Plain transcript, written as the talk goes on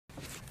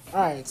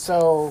Alright,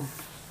 so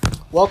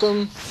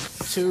welcome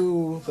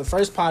to the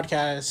first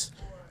podcast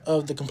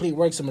of the Complete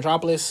Works of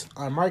Metropolis.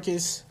 I'm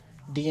Marcus,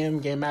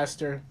 DM, Game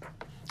Master,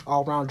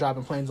 all around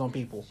dropping planes on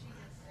people.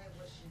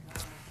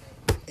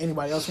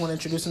 Anybody else want to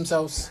introduce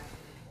themselves?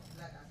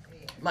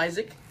 I'm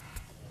Isaac.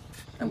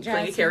 I'm Jassy.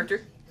 playing a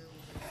character.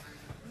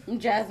 I'm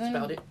Jasmine.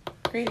 That's about it.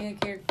 Creating a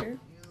character.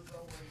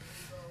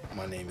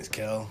 My name is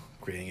Kel,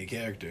 creating a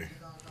character.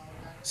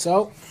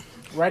 So,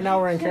 right now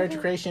we're in character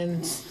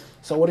creation.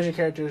 So what is your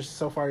characters,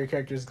 so far your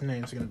character's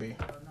names are going to be?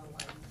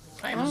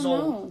 I I am don't Zol.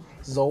 know.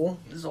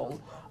 Zol?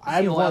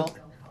 Zol.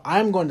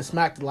 I'm going to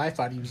smack the life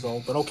out of you,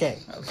 Zol, but okay.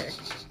 Okay.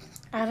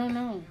 I don't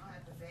know.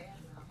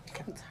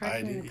 It's hard I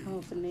for me to did. come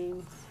up with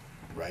names.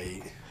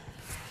 Right.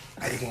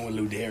 I just went with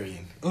Lou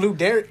Darian. Lou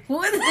Derek?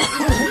 What?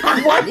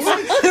 What is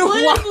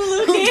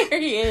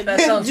Lunarian? That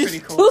sounds pretty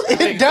cool.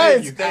 It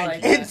does. I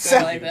like It that.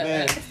 I like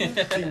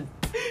that.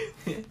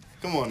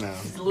 Come on now.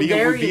 Lou Be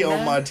Darian, on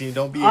man. my team.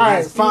 Don't be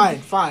Alright, against me.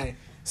 fine.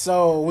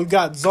 So we've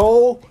got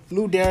Zol,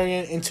 Lou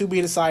Darian, and to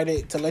be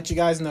decided. To let you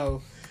guys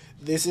know,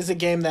 this is a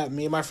game that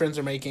me and my friends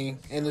are making,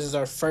 and this is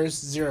our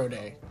first 0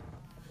 day.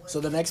 So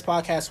the next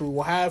podcast we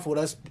will have with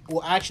us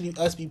will actually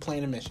us be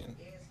playing a mission.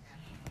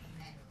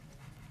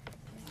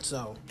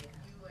 So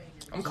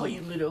I'm gonna call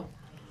you Ludo.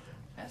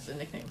 That's the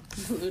nickname.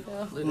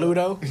 Ludo.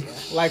 Ludo,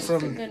 like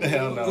from Good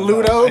Hell name. no.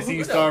 Ludo? I see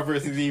you Star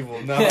versus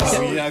Evil. No,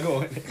 we're not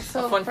going.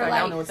 So Fun for fact, I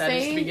don't like know what that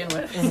is to say- begin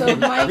with. So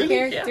my Really?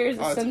 character is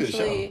Yeah. Oh, it's a good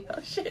essentially Oh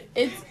shit.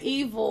 it's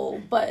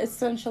evil, but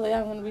essentially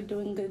I'm gonna be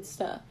doing good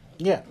stuff.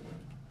 yeah.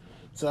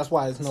 So that's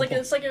why it's no. point.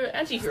 It's like an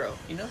anti-hero,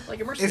 you know,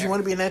 like a mercenary. If you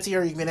want to be an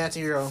anti-hero, you can be an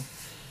anti-hero.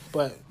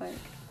 But Like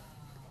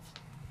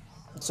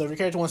so if your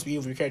character wants to be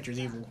evil, your character is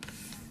evil.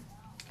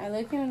 I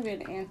like to be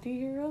an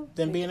anti-hero.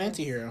 Then be an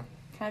anti-hero.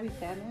 Can I be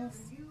Thanos?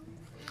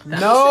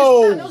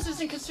 No. Thanos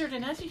isn't considered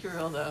an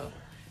anti-hero though.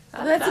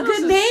 That's a Thanos good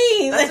is-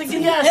 name. That's a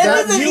good yeah.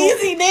 That's an you-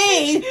 easy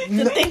name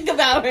to think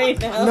about right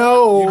now.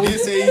 No. You did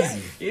say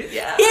easy.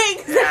 Yeah.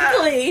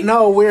 Exactly.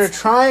 No, we're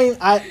trying.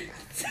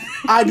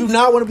 I do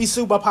not want to be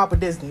sued by Papa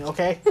Disney.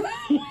 Okay.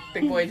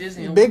 Big boy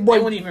Disney. Big boy-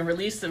 They wouldn't even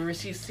release the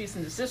cease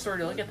and desist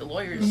order. Look at the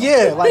lawyers.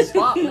 Yeah, like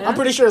Spot, man. I'm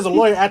pretty sure there's a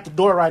lawyer at the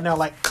door right now.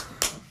 Like,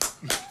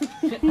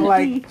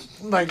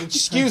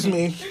 excuse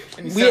me.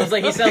 And he sounds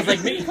like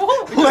me.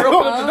 Oh, we Like, can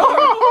open up the door.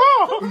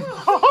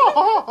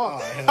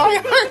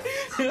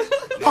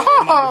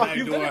 I'm not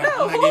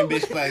getting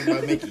bitch flagged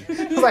by Mickey.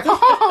 He's like,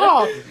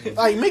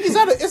 like Mickey, is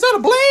that a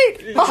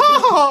blade?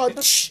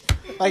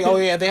 Like, oh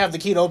yeah, they have the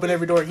key to open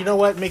every door. You know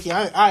what, Mickey?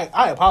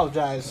 I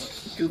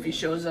apologize. Goofy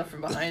shows up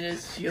from behind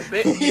us. You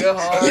bit your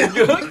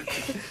hard.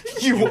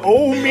 You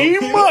owe me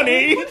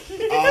money.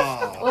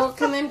 Oh, Well,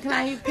 can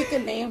I pick a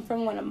name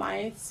from one of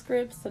my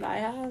scripts that I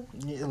have?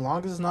 Yeah, as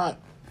long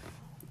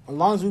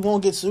as we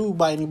won't get sued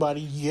by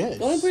anybody, yes.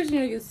 The only person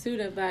who gets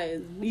sued by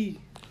is me.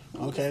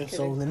 Okay, Just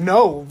so kidding. then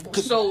no.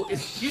 So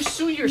if you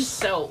sue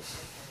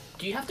yourself,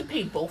 do you have to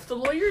pay both the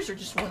lawyers or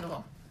just one of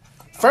them?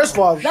 First of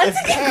all, That's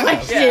if- a good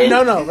question.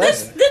 no,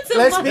 let's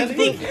That's a be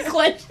big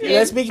question.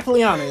 let's be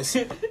completely honest.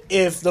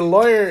 If the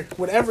lawyer,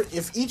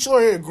 if each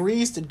lawyer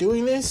agrees to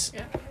doing this,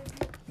 Yeah.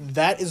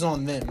 that is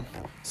on them.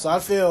 So I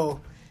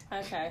feel.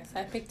 Okay, so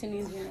I picked an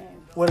easier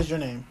name. What is your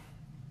name?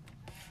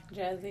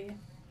 Jazzy.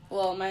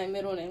 Well, my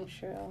middle name's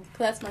Cheryl.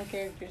 That's my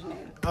character's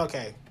name.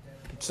 Okay,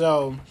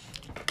 so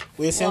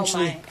we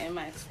essentially in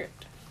my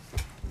script.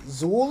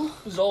 Zool.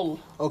 Zol.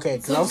 Okay,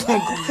 because I was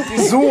like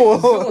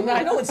Zool.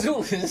 I know what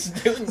Zol is.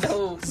 Dude,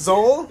 no.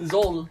 Zol,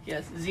 Zol.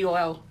 Yes.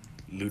 Z-O-L.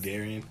 Lou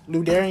Darian.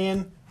 Lou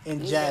Darian,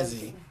 and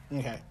Jazzy.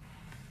 Okay.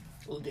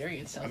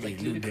 Ludarian I sounds mean,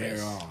 like Lou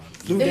ludicrous. Darian. Lou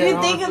If you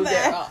Darian. think of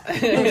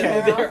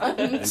that.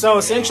 Okay. So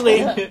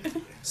essentially,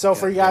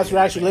 for you guys who are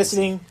actually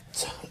listening,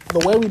 the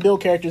way we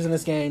build characters in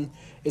this game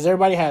is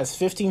everybody has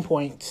 15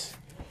 points,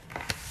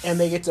 and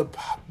they get to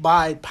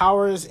buy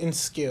powers and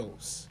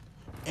skills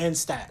and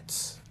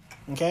stats.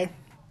 Okay?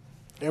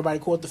 Everybody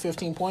cool with the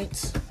 15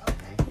 points?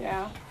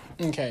 Yeah.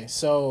 Okay,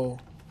 so...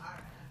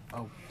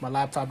 Oh, my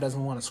laptop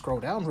doesn't want to scroll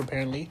down,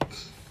 apparently.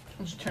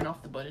 Did you turn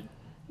off the button?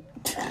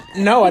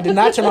 No, I did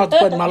not turn off the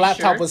button. My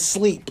laptop Sure? was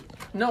asleep.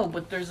 No,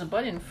 but there's a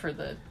button for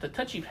the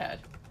touchy pad.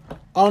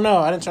 Oh, no,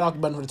 I didn't turn off the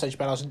button for the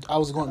touchpad. I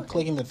was going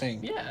clicking the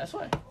thing. Yeah, that's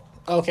why.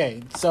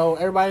 Okay, so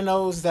everybody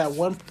knows that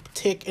one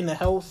tick in the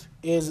health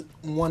is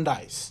one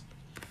dice.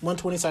 One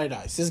 20-sided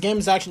dice. This game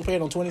is actually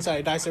played on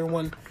 20-sided dice,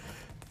 everyone.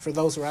 For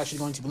those who are actually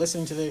going to be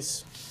listening to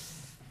this.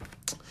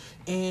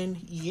 And,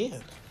 yeah.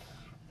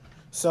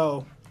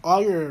 So,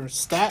 all your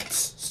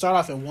stats start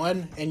off at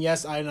 1. And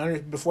yes,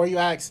 before you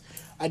ask,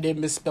 I did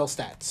misspell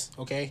stats,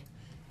 okay?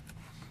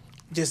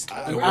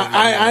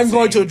 I'm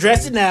going to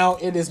address it now.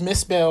 It is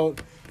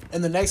misspelled.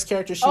 And the next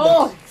character sheet.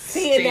 Oh,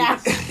 see it now.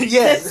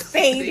 Yes. His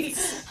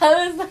face.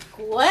 I was like,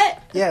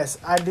 what? Yes,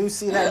 I do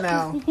see that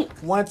now.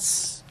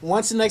 Once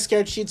the next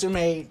character sheets are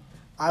made,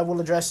 I will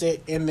address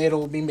it, and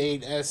it'll be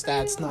made as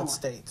stats, not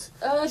states.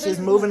 She's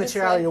moving the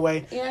chair out of your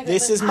way.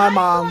 This is my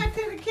mom.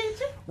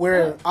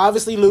 We're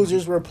obviously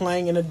losers. We're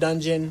playing in a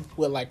dungeon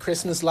with like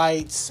Christmas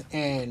lights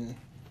and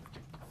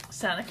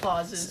Santa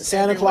Clauses.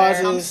 Santa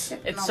everywhere. Clauses.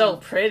 It's so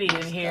pretty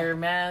in here,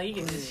 man. You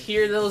can just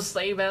hear those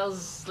sleigh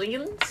bells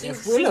singing.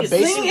 We're in a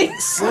basement.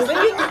 Is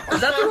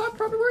that the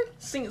proper word?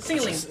 Singling.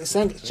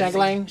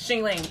 Shangling. Shingling.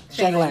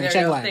 Shangling. There you go.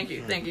 Shangling. Thank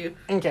you. Thank you.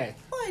 Okay.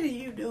 What are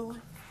you doing?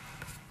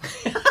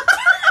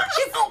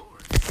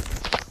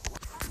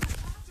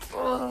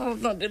 Oh,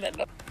 don't do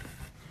that.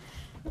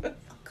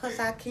 Cause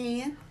I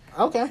can.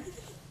 Okay.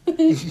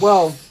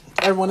 Well,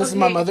 everyone, this is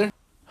my Okay. mother.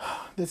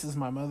 This is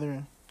my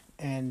mother,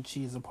 and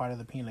she is a part of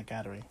the peanut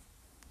gallery.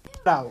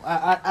 No,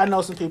 I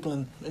know some people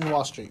in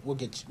Wall Street. We'll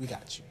get you. We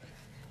got you.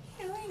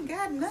 You ain't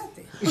got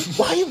nothing.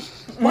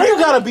 Why you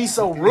gotta be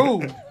so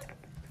rude?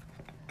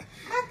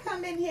 I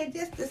come in here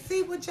just to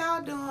see what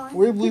y'all doing.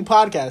 We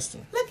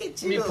podcasting. Look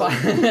at Me you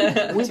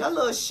po- with your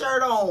little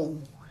shirt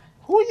on.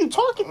 Who are you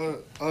talking?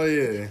 Oh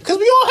yeah. Because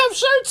we all have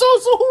shirts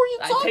on, so who are you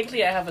talking?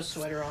 Technically, I have a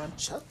sweater on.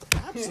 Shut the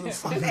absolute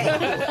fuck up.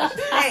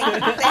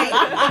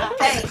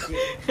 Thank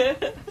you.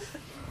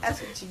 That's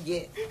what you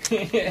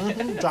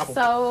get. Drop 'em.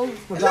 So,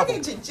 Drop Look 'em.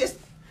 at you. Just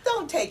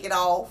don't take it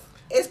off.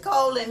 It's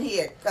cold in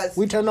here. Cause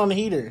We turned on the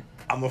heater.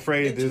 I'm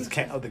afraid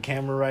of the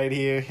camera right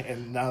here,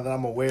 and now that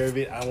I'm aware of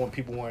it, I don't want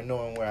people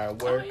knowing where I Oh,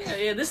 work.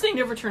 yeah, this thing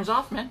never turns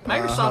off, man.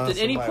 Microsoft at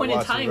any Somebody point in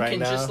watching time right can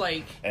now, just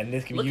like. and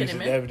this can look be at used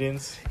him, as man.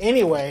 evidence.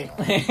 Anyway,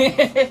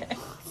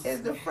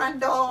 is the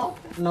front door?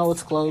 no,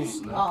 it's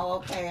closed. Oh,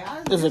 okay.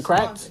 Is it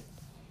cracked?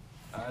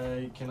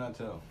 I cannot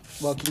tell.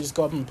 Well, can you just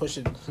go up and push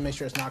it to make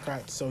sure it's not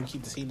cracked so we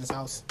keep the heat in this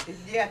house?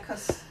 Yeah,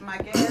 cause my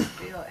gas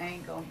bill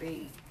ain't gonna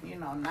be,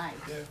 nice.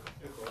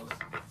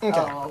 Okay.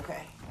 Oh,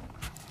 okay.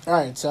 All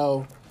right,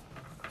 so,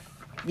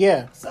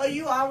 yeah. So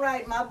you all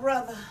right, my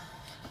brother?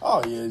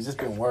 Oh yeah, just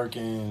been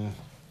working,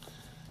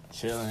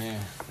 chilling,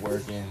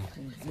 working,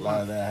 a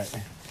lot of that.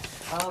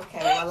 Okay,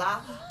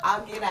 well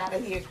I'll get out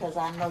of here because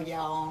I know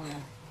y'all on the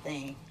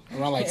thing.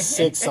 Around like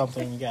 6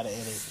 something, you gotta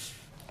edit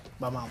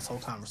my mom's whole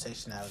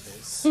conversation out of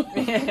this.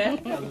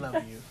 I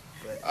love you.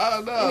 But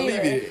Oh no, Anyway.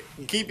 leave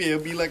it. Keep it.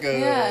 It'll be like a.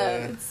 yeah,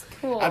 it's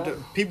cool. After,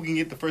 people can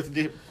get the first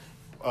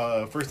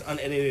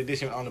unedited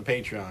edition on the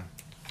Patreon.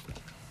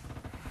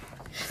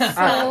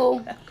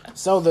 So,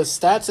 so the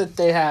stats that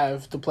they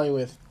have to play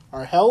with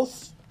are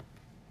health,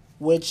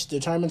 which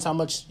determines how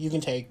much you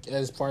can take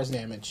as far as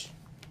damage.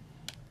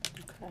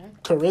 okay.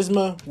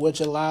 Charisma, which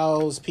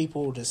allows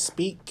people to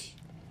speak.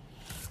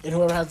 And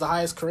whoever has the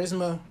highest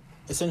charisma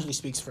essentially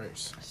speaks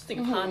first. Just think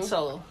of Han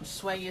Solo, the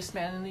swaggiest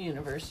man in the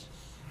universe.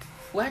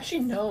 Well,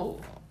 actually, no.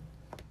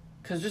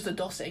 Because there's the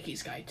Dos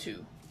Equis guy,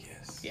 too.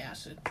 Yes. Yeah,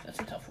 so that's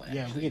a tough one.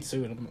 Yeah, actually. we get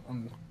sued.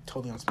 I'm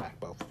totally on smack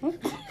both.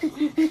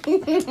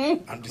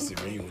 I'm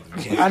disagreeing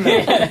with you. I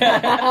know.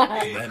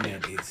 That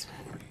man is.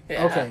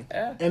 Yeah, Okay.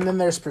 yeah. And then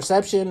there's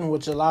perception,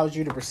 which allows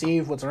you to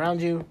perceive what's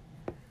around you.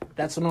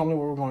 That's normally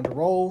where we're going to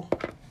roll.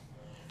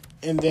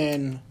 And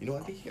then, You know,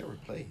 I think he got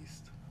replaced.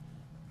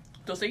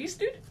 Dos Equis,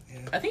 dude? Yeah.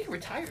 I think he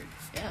retired.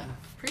 Yeah.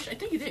 I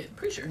think he did.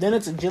 Pretty sure. then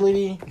it's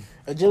agility.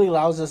 Agility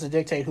allows us to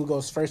dictate who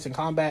goes first in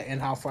combat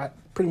and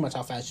pretty much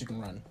how fast you can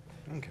run.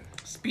 Okay.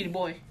 Speedy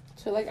boy.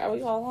 So, like, are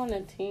we all on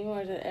a team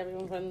or is it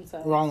everyone for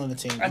themselves? We're all on the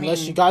team. I Unless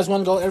mean- you guys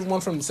want to go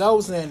everyone for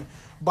themselves, then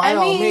by I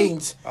all mean-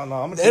 means, Oh no,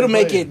 I'm a it'll team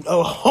make player. it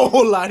a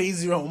whole lot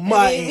easier on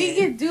my I mean, we end.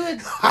 could do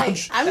it. I'm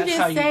Like, I'm That's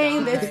how just you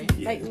saying die. this,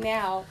 like,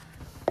 now.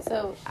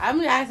 So,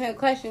 I'm asking a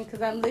question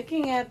because I'm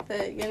looking at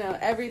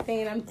the, everything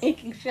and I'm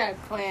making sure I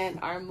plan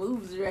our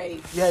moves right.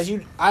 Yeah,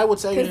 I would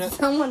say. Because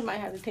someone might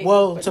have to take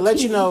Well, over to the let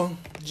you team. know,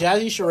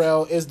 Jazzy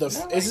Sherelle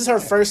this is her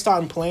first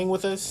time playing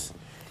with us,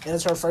 and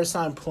it's her first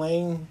time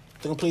playing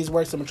the Complete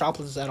Works of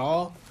Metropolis at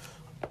all.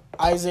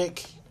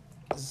 Isaac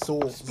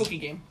Zol. Spooky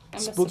game. I'm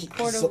a Spooky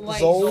supportive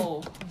wife.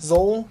 Zol.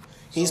 Zol.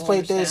 He's Soul played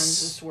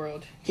understands this.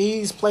 world.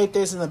 He's played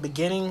this in the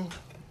beginning,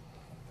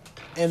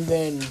 and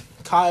then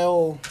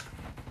Kyle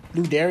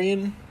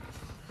Ludarian.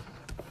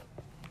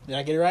 Did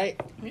I get it right?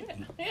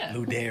 Yeah.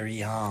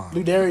 Ludarian.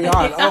 Ludarian.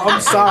 Oh,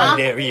 I'm sorry.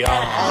 Ludarian.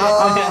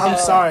 I'm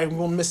sorry. I'm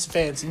gonna miss the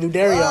fancy.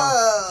 Ludarian.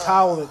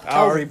 Kyle. I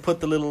already put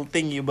the little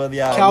thingy above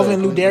the eye.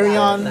 Calvin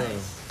Ludarian.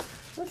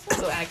 What's that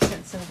little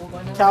accent symbol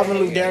going on? Calvin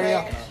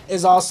Ludarian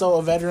is also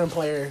a veteran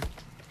player.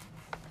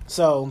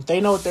 So they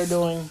know what they're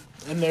doing,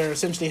 and they're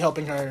essentially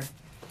helping her.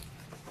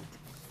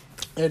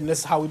 And this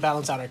is how we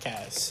balance out our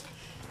cast.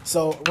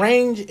 So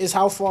range is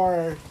how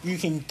far you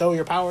can throw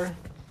your power,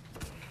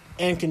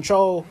 and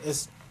control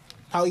is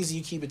how easy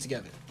you keep it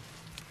together,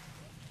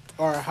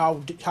 or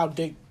how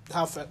fast.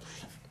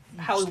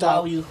 How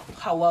Stop. well you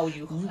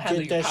handle Get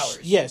your that powers.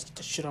 yes, get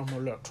that shit on my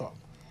laptop.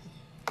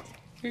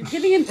 You're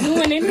getting into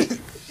it.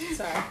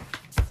 Sorry.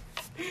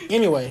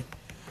 Anyway,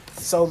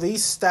 so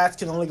these stats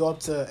can only go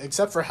up to,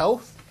 except for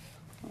health.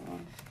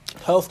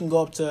 Health can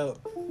go up to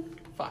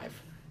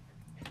 5.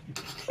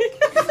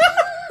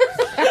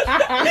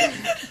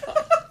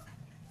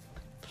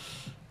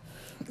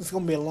 It's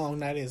gonna be a long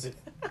night, is it?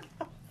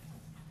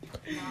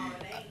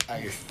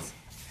 I guess.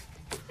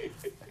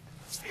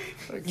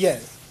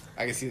 Yes.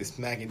 I can see the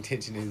smacking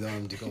tension in his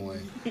arm just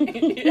going.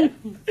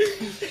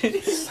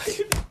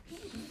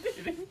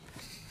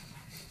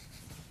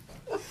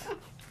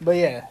 But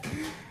yeah.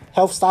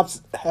 Health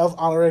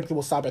automatically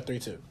will stop at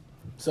 3-2.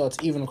 So it's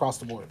even across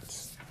the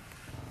boards.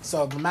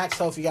 So the max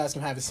health you guys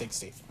can have is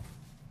 60.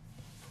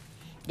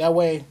 That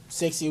way,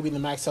 60 will be the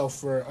max health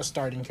for a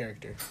starting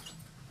character.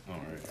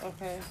 Alright.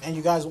 Okay. And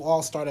you guys will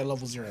all start at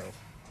level 0.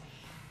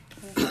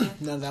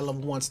 None of that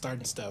level 1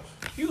 starting stuff.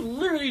 You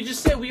literally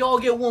just said we all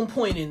get 1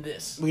 point in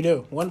this. We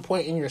do. 1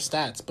 point in your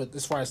stats, but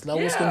as far as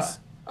levels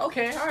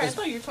Okay, alright. I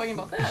thought you were talking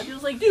about that. He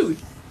was like, dude,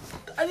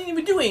 I didn't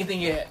even do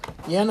anything yet.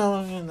 Yeah,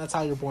 no, that's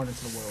how you're born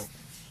into the world.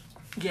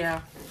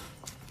 Yeah.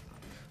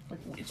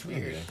 It's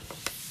weird.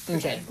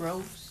 Okay. It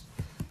grows.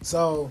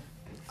 So,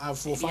 we'll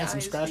find some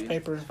eyes, scratch dude.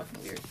 paper. It's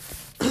fucking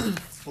weird.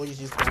 We'll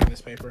just use part of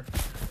this paper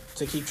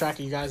to keep track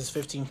of you guys'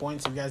 15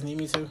 points if you guys need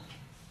me to.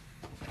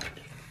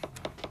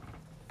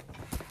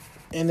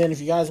 And then if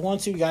you guys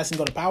want to, you guys can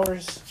go to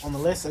powers on the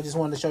list. I just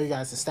wanted to show you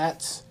guys the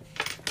stats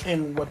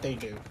and what they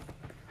do.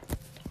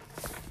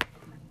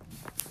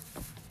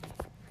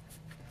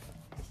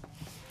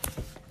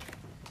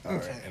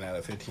 Alright, and out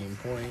of 15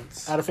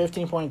 points. Out of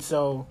 15 points,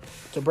 so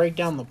to break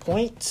down the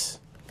points,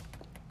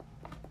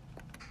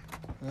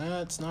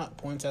 that's not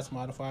points, that's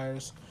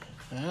modifiers.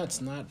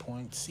 That's not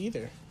points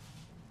either.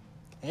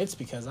 It's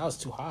because I was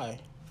too high.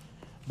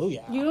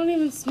 Booyah. You don't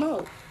even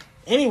smoke.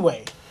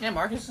 Anyway. Yeah,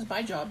 Marcus, it's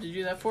my job to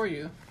do that for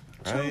you.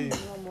 Right.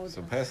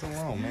 So pass it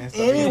along, man.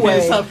 Stop Anyway,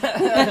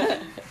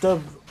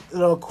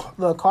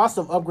 the cost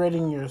of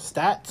upgrading your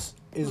stats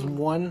is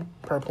 1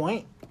 per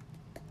point.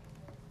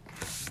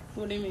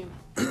 What do you mean?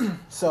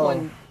 So,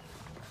 1,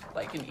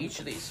 like in each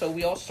of these. So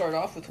we all start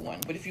off with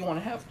 1, but if you want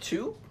to have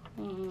 2,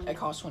 it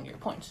costs 1 of your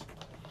points.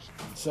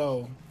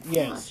 so Oh,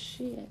 yes,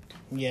 shit.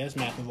 yes,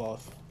 math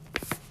involved.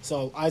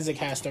 So Isaac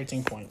has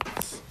 13 points.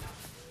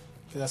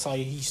 Cause that's all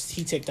he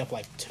ticked up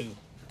like 2.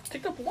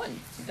 Picked up 1,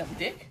 you dumb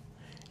dick.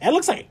 That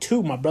looks like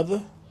 2, my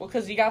brother. Well,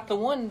 because you got the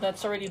 1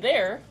 that's already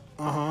there,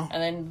 And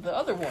then the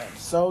other 1.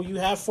 So you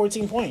have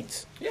 14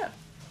 points. Yeah.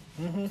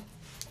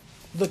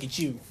 Look at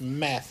you,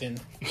 mathing.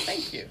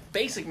 Thank you.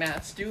 Basic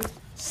maths, dude.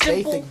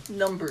 Simple Basic.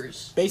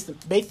 numbers.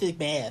 Basic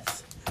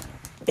math.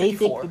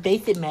 54.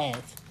 Basic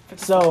math.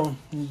 So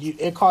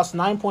it costs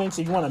 9 points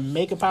if you want to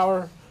make a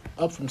power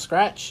up from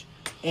scratch,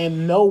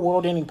 and no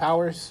world-ending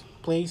powers,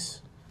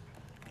 please,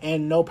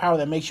 and no power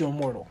that makes you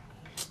immortal.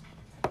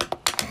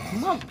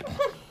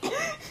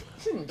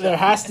 There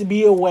has to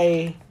be a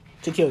way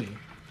to kill you.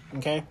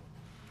 Okay?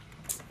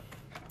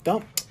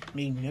 Dump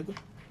me, nigga.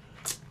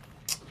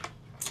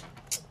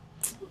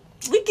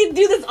 We can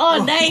do this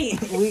all night.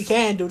 We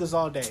can do this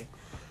all day.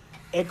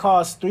 It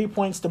costs 3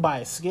 points to buy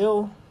a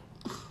skill,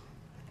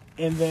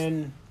 and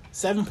then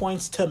 7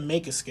 points to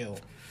make a skill.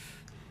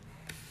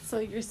 So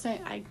you're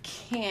saying I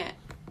can't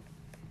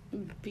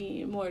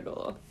be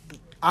immortal?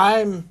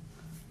 I'm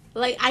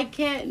Like, I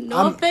can't,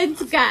 no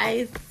offense,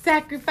 guys,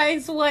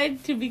 sacrifice 1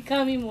 to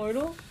become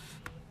immortal?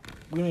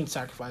 What do you mean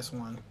sacrifice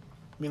 1? You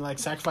mean like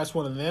sacrifice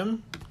 1 of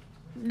them?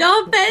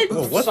 No offense.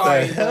 Oh, what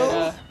Sorry, the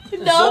hell?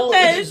 No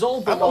offense. Zol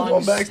I'm gonna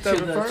belongs go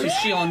to, backstabbing first. to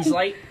Shion's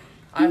light.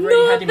 I've No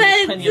already had to make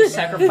offense. plenty of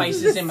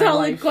sacrifices This is in a my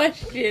solid life.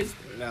 question.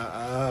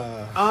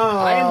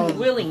 I am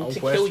willing Don't to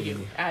kill question you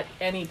me. at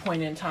any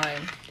point in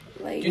time.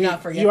 Like, Do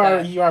not forget you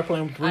that. are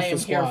playing Ruthless I am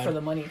Squad. here for the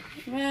money.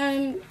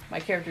 man. My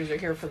characters are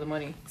here for the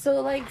money.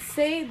 So, like,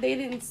 say they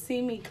didn't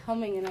see me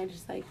coming and I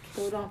just, like,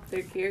 killed off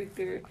their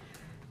character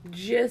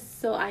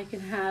just so I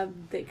can have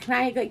the... Can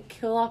I, like,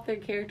 kill off their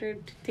character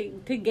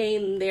to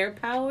gain their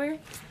power?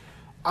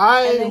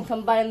 And then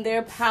combine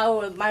their power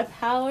with my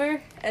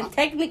power? And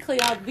technically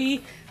I'll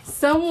be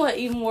somewhat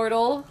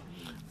immortal.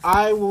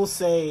 I will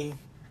say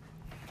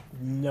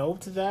no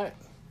to that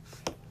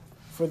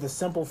for the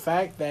simple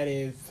fact that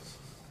if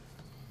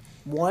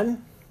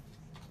 1,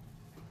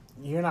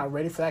 you're not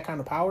ready for that kind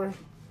of power,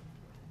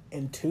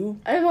 and 2,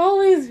 I'm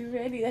always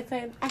ready. That's why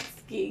I'm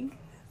asking.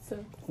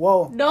 So,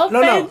 well, No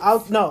offense.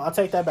 I'll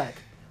take that back.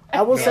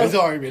 I will Yeah, say it's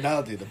already been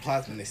out there. The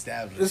plot's been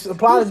established. the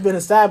plot has been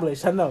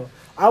established. I know.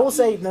 I will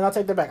say, then I'll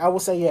take that back. I will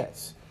say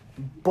yes,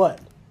 but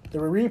the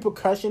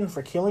repercussion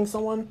for killing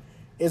someone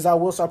is I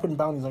will start putting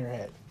bounties on your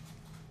head.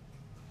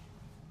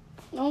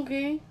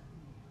 okay.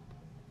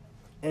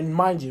 And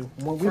mind you,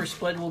 when First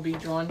blood will be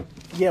drawn.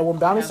 when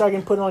bounties Yeah. start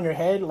getting put on your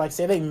head, like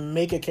say they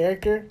make a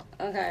character,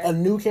 Okay. a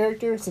new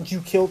character, since you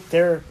killed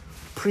their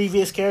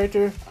previous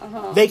character,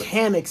 they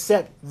can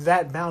accept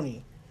that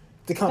bounty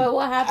to come But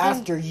what happens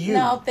after you.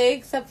 now if they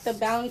accept the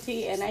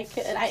bounty and I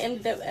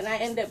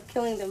end up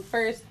killing them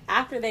first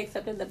after they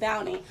accepted the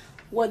bounty?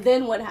 What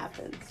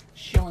happens?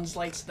 Shion's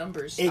light's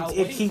numbers. It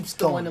outweigh keeps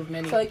the going. one of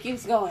many. So it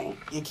keeps going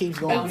It keeps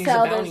going. Bounties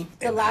until a there's bounty.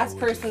 the last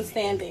person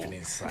standing.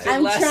 Inside.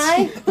 I'm Last-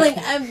 trying, like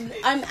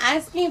I'm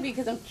asking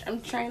because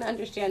I'm trying to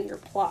understand your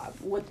plot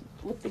with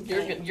the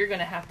game. You're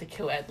gonna have to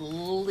kill at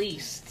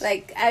least.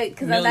 Like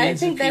because I millions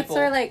think of that's people.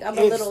 where like I'm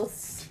a It's- little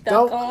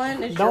stuck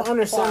on. Is Don't your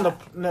understand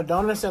plot. don't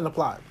understand the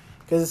plot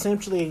because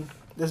essentially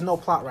there's no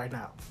plot right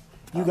now.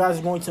 You guys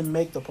are going to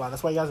make the plot.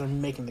 That's why you guys are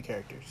making the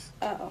characters.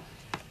 Oh,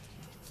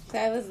 so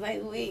I was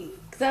like, wait,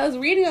 because I was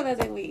reading all that. I was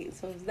like, wait,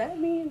 so does that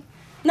mean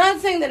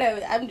Not saying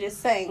that I'm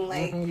just saying,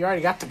 like... You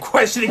already got the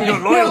questioning your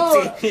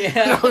loyalty.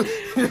 Yeah.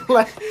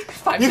 Like,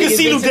 you can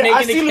see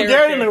I see Lou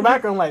Garrett in the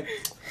background, like...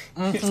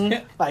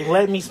 Like,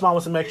 let me spawn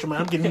with some extra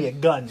money. I'm getting me a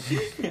gun.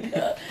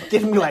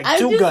 Giving me like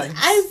two guns.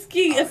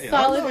 Asking a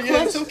solid question.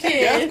 It's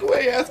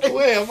okay. Ask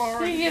away. I'm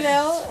alright. You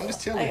know, I'm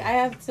just chilling. like, I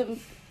have some.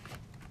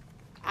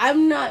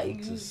 I'm not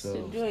used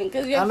to doing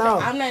because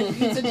I'm not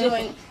used to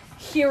doing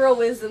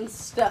heroism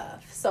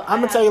stuff. So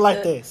I'm gonna tell you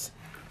like this.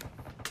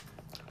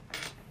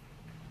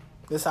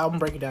 This album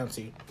break it down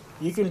to you.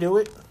 You can do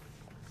it.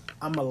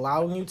 I'm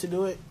allowing you to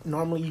do it.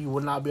 Normally, you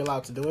would not be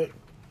allowed to do it,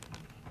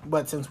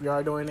 but since we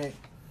are doing it.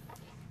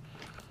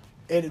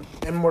 And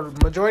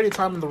majority of the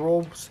time in the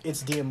rules,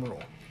 it's DM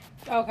rule.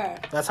 Okay.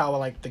 That's how I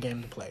like the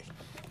game to play.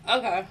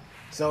 Okay.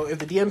 So if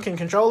the DM can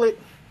control it,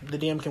 the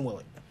DM can will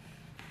it.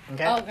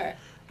 Okay? Okay.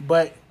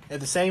 But at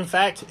the same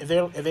fact,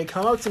 if they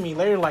come up to me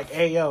later like,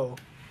 hey, yo,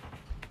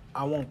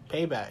 I want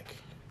payback,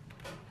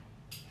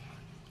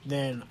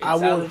 then I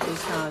will...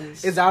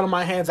 It's out of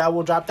my hands. I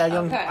will drop that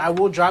young... Okay. I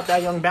will drop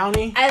that young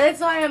bounty. And that's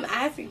why I'm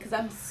asking, because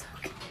I'm so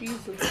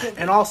confused with him.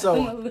 And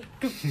also... I'm a little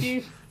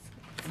confused.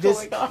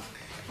 What's going on?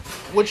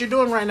 What you're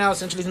doing right now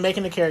essentially is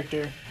making a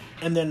character,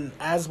 and then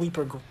as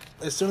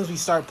soon as we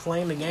start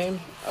playing the game,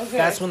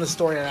 that's when the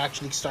story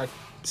actually starts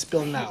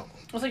spilling out.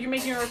 It's like you're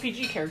making your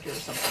RPG character or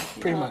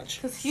something. Pretty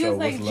much. Because he was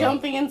like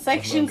jumping in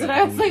sections, and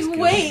I was like,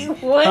 wait,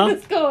 what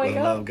is going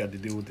on? What love got to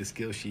do with the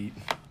skill sheet?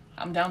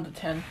 I'm down to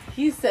 10.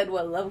 He said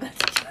what love got to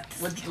do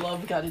with the What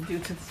love got to do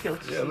to the skill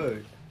sheet? Yeah, look.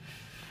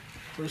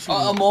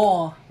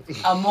 Amor.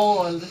 It's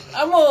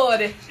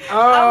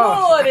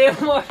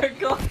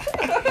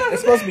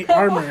supposed to be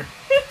armor.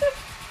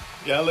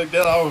 Yeah, I looked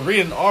at it. I was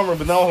reading armor,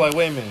 but then I was like,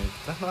 wait a minute.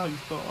 That's not how you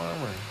spell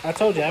armor. I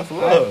told you.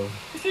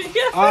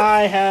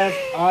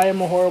 I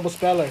am a horrible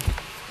speller.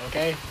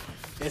 Okay?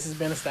 This has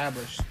been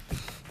established.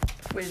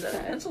 Wait, is that a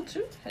pencil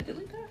too? I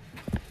delete that?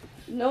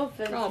 No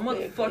offense. Oh,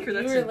 motherfucker,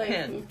 that's a pen. You were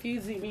like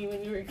confusing me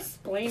when you were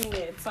explaining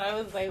it. So I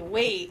was like,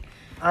 wait.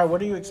 Alright,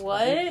 what are you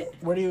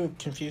What are you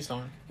confused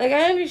on? Like,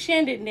 I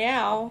understand it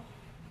now.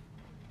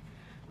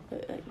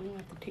 But like, you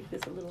have to take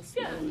this a little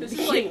slow. Yeah, this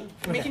is like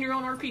making your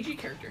own RPG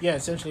character. Yeah,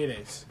 essentially it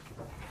is.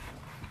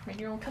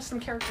 Making your own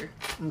custom character.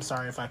 I'm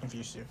sorry if I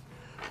confused you.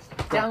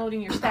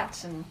 Downloading your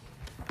stats and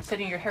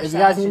setting your hairstyle. If you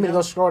guys need me to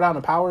go scroll down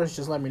to powers,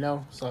 just let me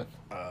know. So.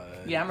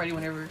 Yeah, I'm ready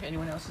whenever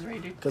anyone else is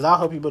ready to. Because I'll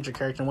help you build your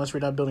character. And once we're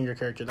done building your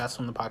character, that's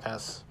when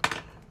That's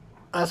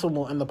when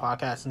we'll end the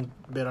podcast and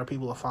bid our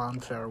people a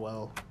fond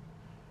farewell.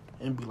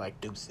 And be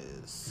like,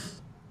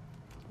 deuces.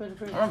 But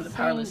if I remember the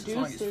power list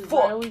deuces,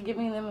 why are we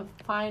giving them a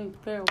fine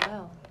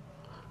farewell?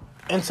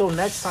 Until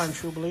next time,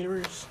 true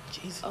believers.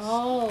 Jesus.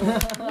 Oh.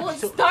 Well,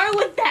 start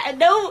with that.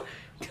 No,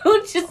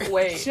 don't just...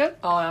 Wait.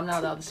 Oh, I'm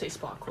not allowed to say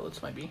spot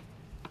quotes, might be.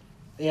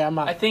 Yeah, I'm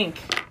not. I think.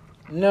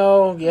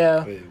 No,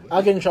 yeah. Wait,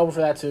 I'll get in trouble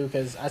for that, too,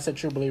 because I said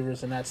true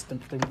believers, and that's the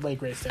late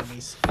great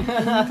Stanleys.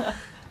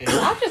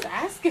 I'm just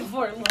asking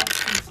for it.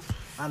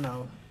 I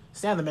know.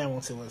 Stan the man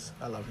won't sue us.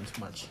 I love him too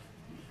much.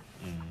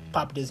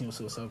 Papa Disney will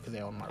sue us because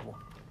they own Marvel.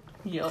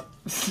 Yup.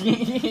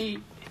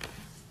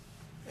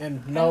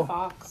 And no. And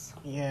Fox.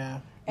 Yeah.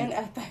 And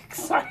FX,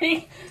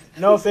 sorry.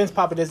 No offense,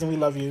 Papa Disney, we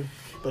love you,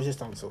 but just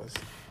don't sue us.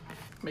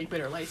 Make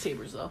better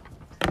lightsabers, though.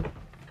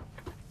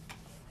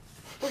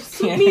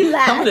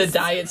 I'm gonna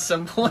die at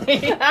some point.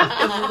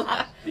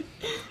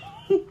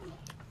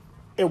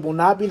 It will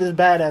not be as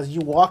bad as you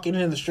walking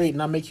in the street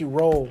and I make you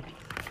roll,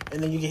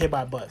 and then you get hit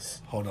by a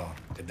bus. Hold on.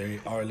 If they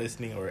are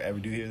listening or ever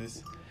do hear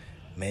this,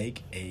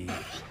 make a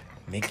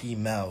Mickey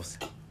Mouse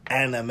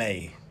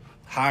anime.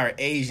 Hire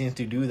Asians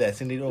to do that.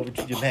 Send it over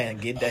to Japan.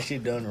 Get that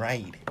shit done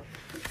right.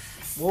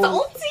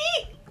 Salty?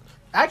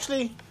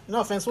 Actually,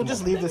 no offense. We'll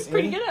just leave this in.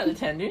 Pretty good out of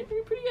 10, dude.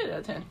 You're pretty good out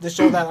of 10. To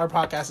show that our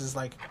podcast is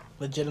like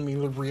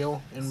legitimately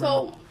real. And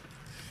so,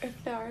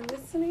 if they are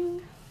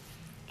listening,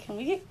 can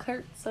we get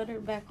Kurt Sutter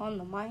back on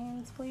the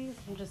Mayans, please?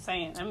 I'm just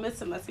saying. I'm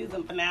missing my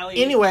season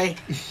finale. Anyway.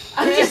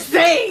 I'm just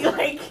saying,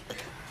 like,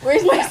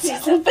 where's my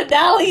season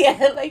finale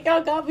at? Like,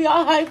 y'all got me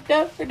all hyped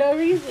up for no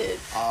reason.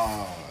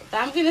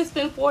 I'm going to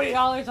spend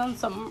 $40 on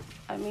some,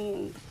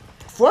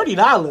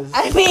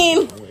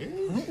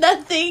 $40?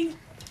 Nothing.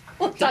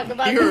 We'll talk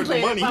about it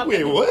later.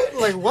 Wait, what?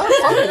 Like, what?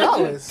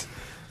 $40?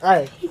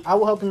 Alright, I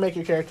will help you make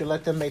your character.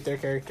 Let them make their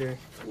character.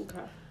 Okay.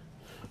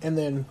 And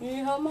then... You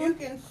need help, Mom? You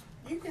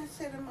can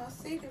sit in my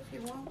seat if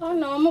you want. Oh,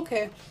 no, I'm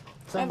okay.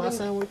 My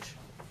sandwich?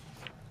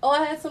 Oh,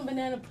 I had some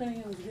banana pudding.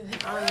 It was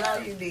good. I know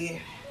you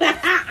did.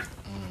 I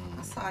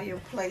saw your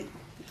plate.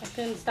 I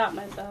couldn't stop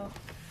myself.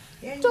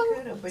 Yeah, you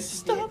could have, but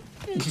stop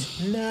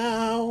it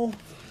now.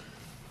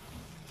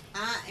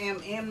 I am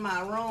in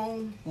my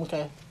room.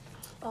 Okay.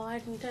 Oh, I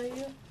didn't tell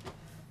you?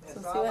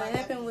 That's so see what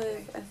happened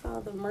was I saw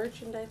the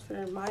merchandise for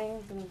the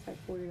Mayans and it was like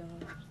 $40.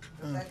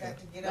 Okay.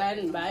 But I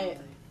didn't buy it.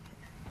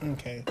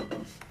 Okay.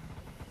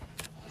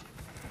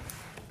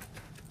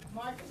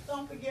 Marcus,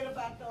 don't forget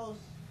about those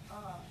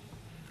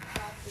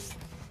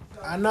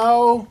I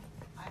know.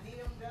 I need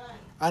them done.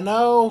 I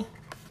know.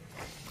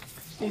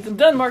 Need them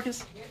done,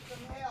 Marcus. Get some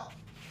help.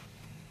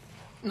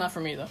 Not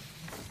for me, though.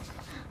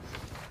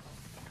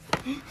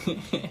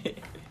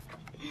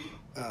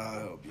 I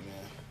hope you,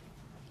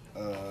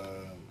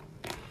 man.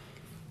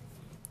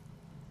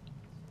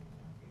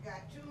 You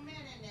got 2 men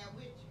in there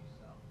with you,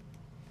 so.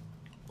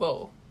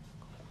 Whoa.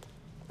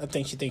 I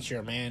think she thinks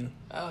you're a man.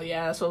 Oh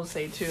yeah, that's what I'll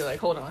say too. Like,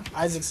 hold on.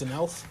 Isaac's an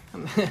elf.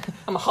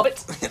 I'm a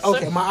hobbit.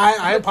 Okay,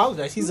 I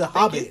apologize. He's a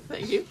hobbit.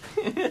 Thank you.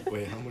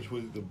 Wait, how much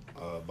was the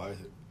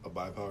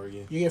buy power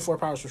again? You get 4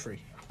 powers for free.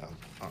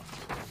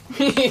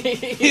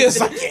 He's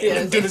like,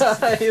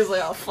 he's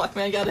like, oh fuck,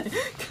 man, gotta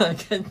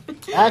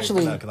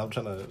Actually, Because I'm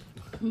trying to.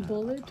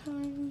 Bullet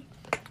time.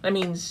 That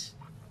means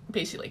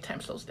basically like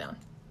time slows down.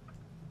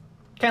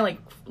 Kind of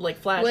like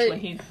Flash Wait. when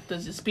he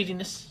does his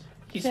speediness.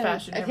 He's Yeah,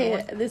 faster than okay,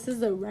 everyone. this is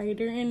the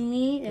writer in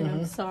me, and Mm-hmm.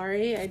 I'm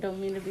sorry. I don't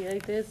mean to be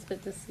like this,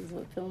 but this is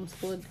what film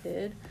school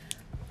did.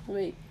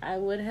 What I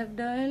would have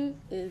done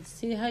is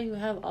see how you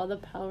have all the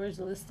powers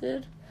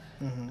listed.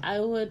 Mm-hmm. I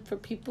would, for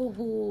people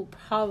who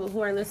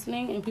are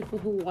listening and people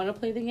who want to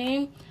play the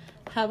game,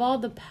 have all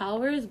the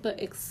powers, but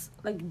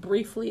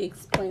briefly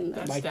explain them.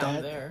 That's Like down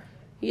that? there.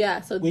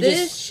 Yeah, so We this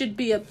just- should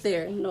be up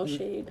there. No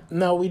shade.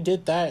 no, we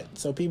did that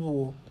so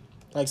people,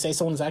 like, say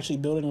someone's actually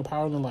building a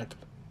power and they're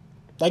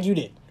like you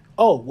did.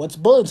 Oh, what's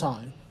bullet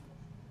time?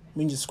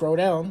 We can just scroll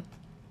down.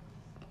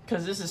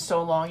 Because this is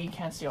so long, you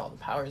can't see all the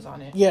powers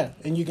on it. Yeah,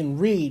 and you can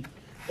read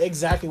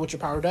exactly what your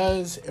power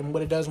does and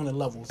what it does when it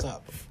levels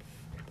up.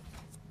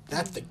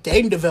 That's the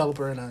game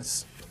developer in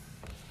us.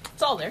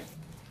 It's all there.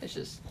 It's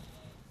just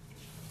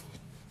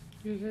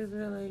You guys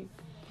are like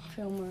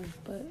filmers,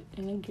 but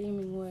in a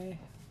gaming way.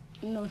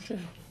 No shade.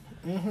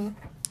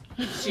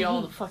 you see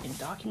all the fucking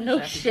documents No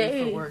I have to do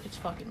shade. for work. It's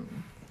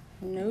fucking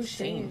No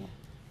insane. shade.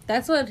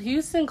 That's what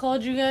Houston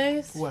called you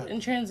guys. What? In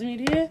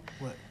transmedia.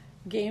 What?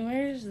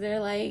 Gamers.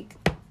 They're like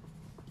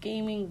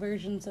gaming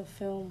versions of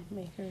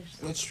filmmakers.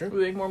 That's true.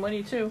 We make more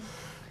money too.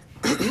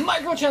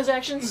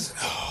 Microtransactions.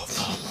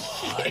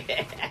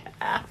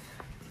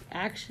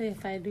 Actually,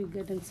 if I do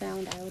good in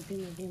sound, I would be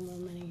making more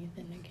money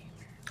than a gamer.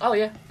 Oh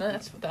yeah, no,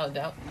 that's without a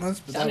doubt.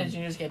 That's Sound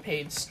engineers get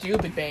paid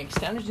stupid banks.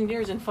 Sound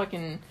engineers and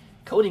fucking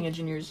coding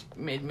engineers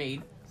made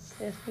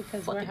It's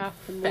because we're fucking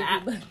half the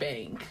fat movie.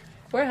 bank.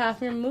 We're half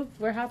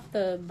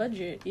the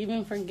budget.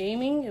 Even for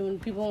gaming, and when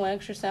people want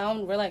extra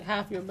sound, we're like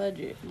half your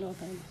budget. No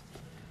thanks.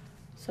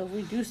 So if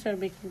we do start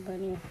making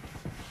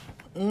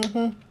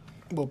money.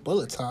 Well,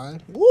 bullet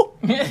time. Woo!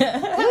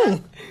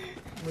 Mm.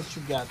 What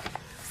you got?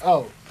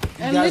 Oh,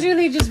 you I'm guys-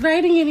 literally just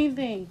writing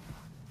anything.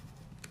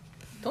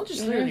 Don't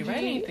just literally write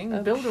Energy anything.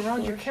 of Build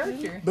around your fortune.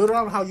 character. build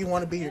around how you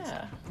want to be.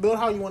 Yeah. Build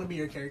how you want to be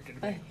your character.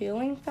 To A be.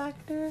 healing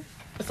factor?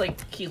 It's like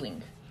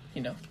healing,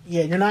 you know.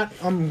 Yeah, you're not.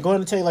 I'm going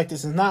to tell you like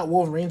this is not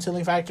Wolverine's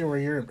healing factor where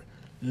you're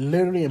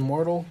literally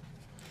immortal.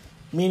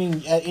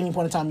 Meaning, at any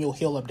point in time, you'll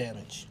heal up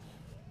damage.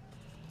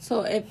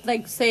 So if,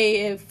 like,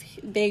 say if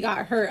they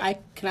got hurt,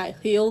 can I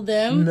heal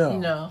them? No,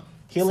 No.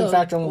 healing So-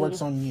 factor only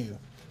works on you.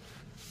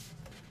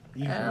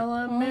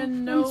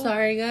 Elemento. I'm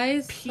sorry,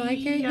 guys. So I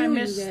can't I hear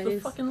missed you the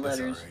guys. fucking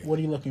letters. alright. What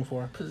are you looking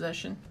for?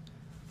 Possession.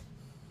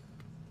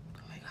 Oh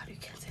my god, you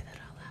can't say that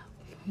out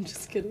loud. I'm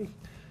just kidding.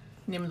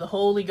 Name of the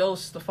Holy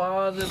Ghost, the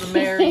Father, the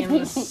Mary,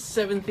 and the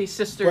 70 But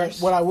sisters.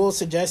 what I will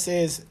suggest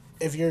is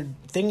if you're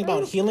thinking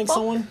about healing fuck?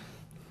 someone,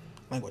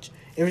 language.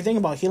 If you're thinking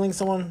about healing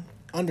someone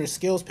under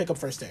skills, pick up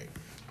first aid.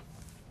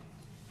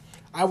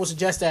 I would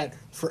suggest that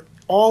for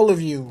all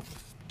of you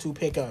to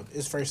pick up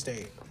is first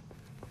aid.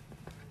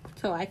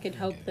 So I could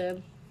help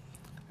them.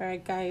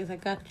 Alright, guys, I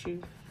got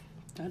you.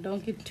 Now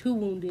don't get too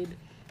wounded.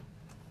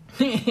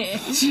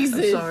 Jesus.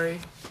 I'm sorry.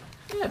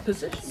 Yeah,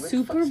 possession. Where the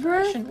Super fuck's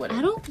breath? possession? Whatever.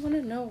 I don't want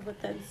to know what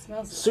that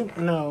smells like.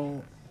 Super,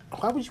 no.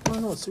 Why would you want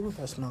to know what super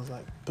breath smells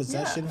like?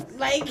 Possession?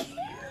 Like,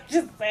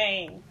 just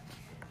saying.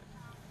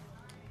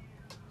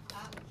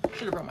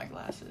 Should have brought my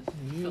glasses.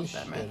 You Feels should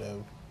bad, man.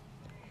 have.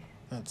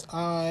 That's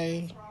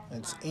I.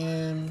 That's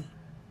M.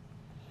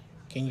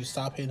 Can you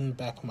stop hitting the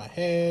back of my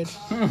head?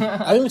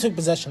 I think we took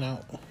possession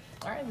out.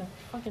 Alright, then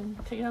fucking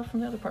take it out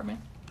from the other part,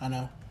 man. I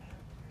know.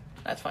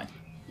 That's fine.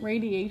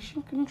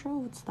 Radiation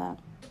control? What's that?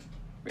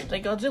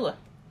 Like Godzilla.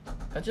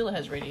 Godzilla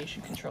has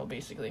radiation control,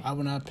 basically. I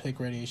would not pick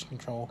radiation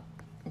control.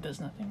 It does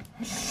nothing.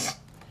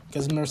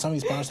 Because remember, some of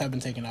these powers have been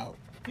taken out.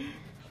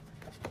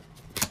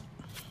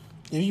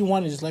 If you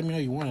want it, just let me know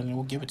you want it, and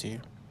we'll give it to you.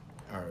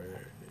 Alright.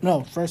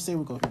 No, first aid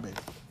will go here, baby.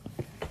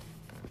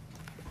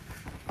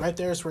 Right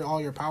there is where all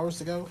your powers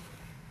to go.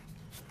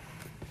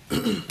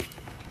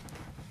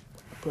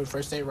 Put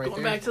first aid right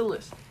Going there. back to the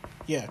list.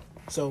 Yeah.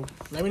 So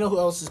let me know who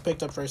else has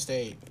picked up first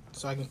aid,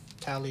 so I can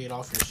tally it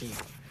off your sheet.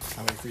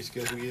 How many free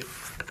skills we get?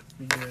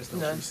 There's no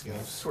No, free it's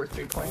skills. worth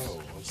 3 points.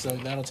 Oh, So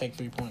that'll take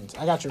 3 points.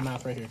 I got your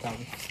math right here,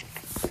 Calvin.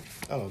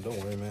 oh, don't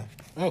worry, man.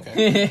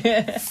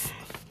 Okay.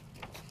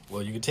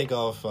 Well, you can take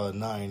off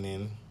 9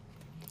 then.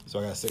 So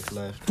I got 6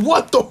 left.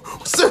 What the?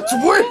 Since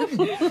when?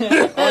 Oh,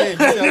 yeah, you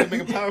said I was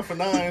making power for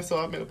 9, so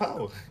I made a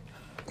power.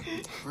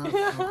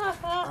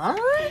 All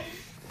right.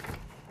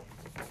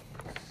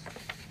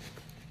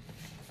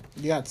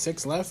 You got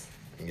 6 left?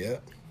 Yeah.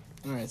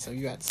 All right, so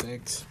you got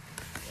 6.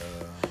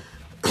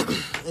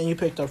 And you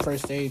picked up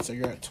first aid, so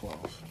you're at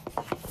 12.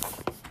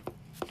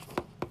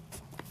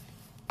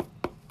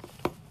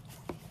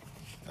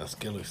 A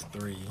skill is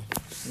 3,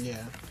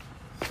 Yeah.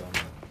 so I'm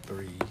at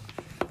 3.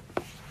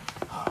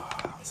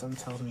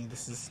 Something tells me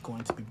this is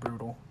going to be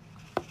brutal.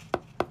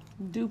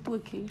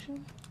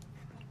 Duplication?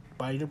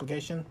 Body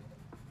duplication?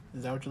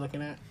 Is that what you're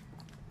looking at?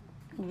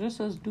 It just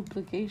says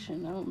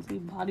duplication. I don't see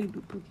body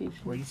duplication.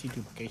 Where do you see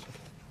duplication?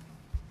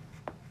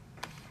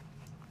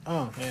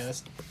 Oh, yeah,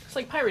 that's... It's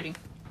like pirating.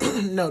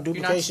 No, You're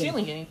duplication... not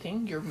stealing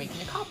anything. You're making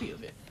a copy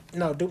of it.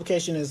 No,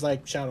 duplication is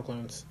like shadow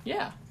clones.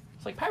 Yeah.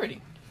 It's like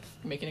pirating.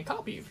 You're making a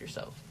copy of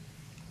yourself.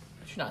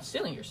 But you're not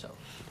stealing yourself.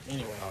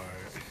 Anyway.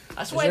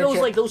 That's Is why there those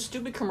ca- like those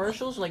stupid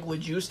commercials, like,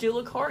 would you steal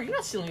a car? You're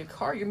not stealing a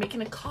car. You're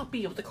making a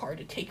copy of the car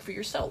to take for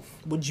yourself.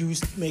 Would you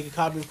make a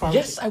copy of product?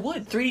 Yes, I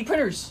would. 3D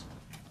printers.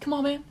 Come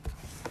on, man.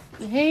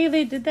 Hey,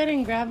 they did that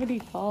in Gravity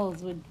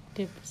Falls with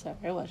Dip. Sorry,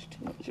 I watched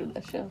too much of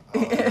that show. Oh,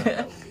 yeah,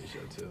 that was a good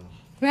show, too.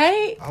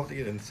 Right? I hope they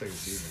get in the second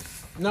season.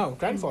 No,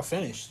 Gravity Falls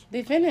finished.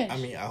 They finished. I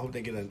mean, I hope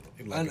they get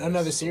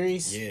Another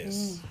series?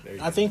 Yes. There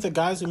you I go. think the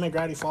guys who made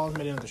Gravity Falls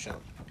made another show.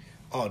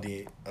 Oh,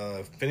 the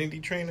Infinity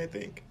Train, I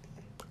think.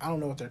 I don't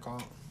know what they're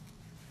called.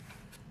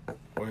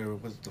 Or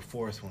was it the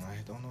fourth one? I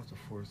don't know if the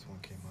fourth one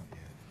came out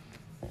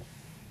yet.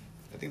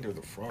 I think there's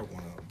the frog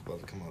one about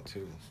to come out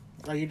too.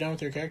 Are you done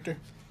with your character?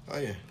 Oh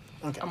yeah.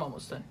 Okay. I'm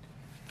almost done.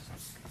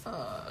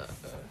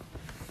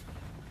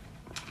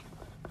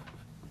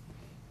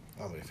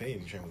 Oh, but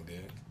Infinity Train was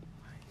good,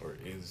 or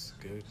is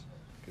good.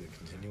 Is it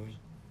continuing?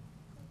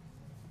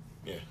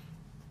 Yeah.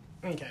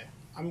 Okay.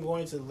 I'm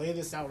going to lay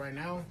this out right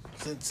now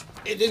since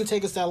it didn't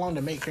take us that long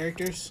to make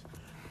characters,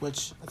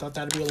 which I thought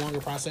that'd be a longer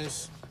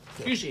process.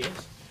 Usually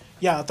is.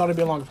 Yeah, I thought it'd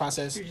be a longer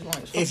process. Usually long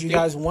as fuck, If you dude.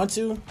 guys want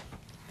to,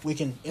 we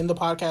can end the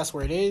podcast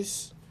where it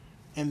is,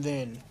 and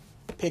then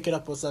pick it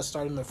up with us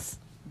starting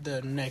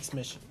the next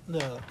mission,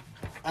 the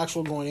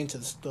actual going into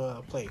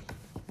the play.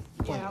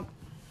 yeah.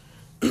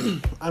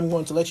 I'm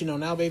going to let you know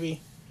now, baby,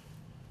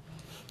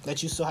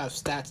 that you still have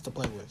stats to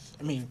play with.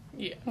 I mean,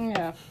 Yeah.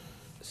 Yeah.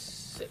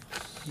 6.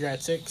 you're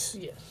at 6.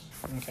 Yes.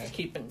 Okay.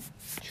 Keeping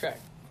track.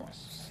 And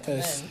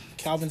Because then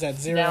Calvin's at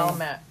 0. now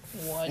I'm at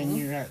 1. and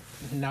you're at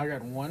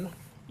 1.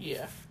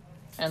 Yeah.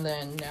 And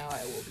then now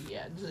I will be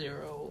at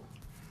 0.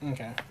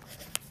 Okay.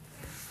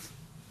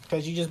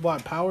 Because you just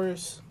bought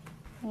powers,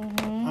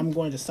 I'm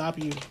going to stop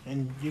you,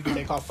 and you can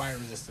take off fire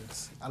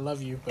resistance. I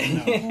love you, but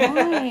no.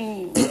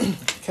 Why?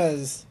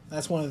 Because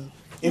that's one of the...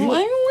 If Well,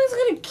 you,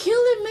 everyone's gonna kill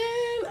it,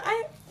 man.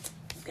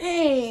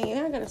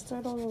 I gotta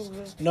start all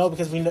over. no,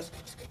 because we know...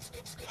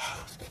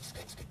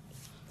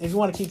 If you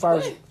want to keep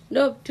fire...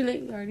 Nope, too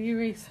late. You already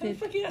erased I it.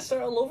 fucking gotta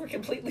start all over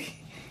completely.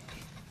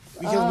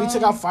 Because we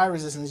took out fire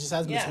resistance, it just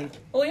has to be... Yeah.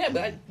 Oh, yeah,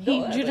 but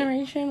Heat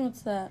generation?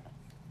 What's that?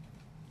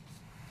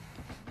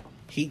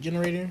 Heat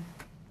generator?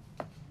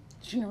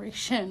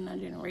 Generation, not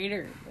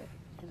generator. But,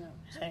 you know what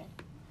I'm saying.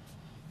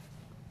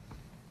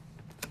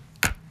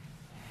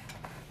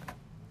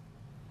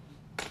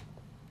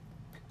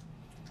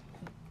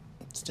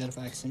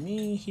 Steadfast in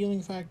me,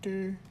 healing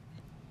factor.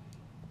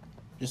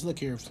 Just look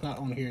here. If it's not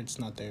on here, it's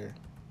not there.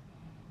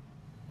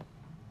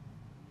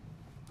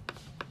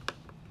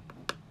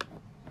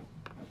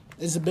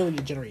 It's ability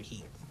to generate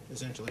heat,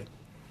 essentially.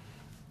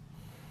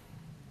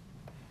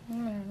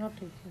 Not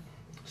too good.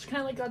 It's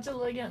kind of like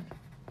Godzilla again.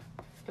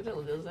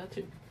 Godzilla does that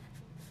too.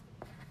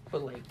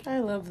 But like I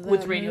love that.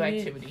 with movie.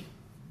 radioactivity.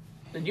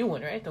 The new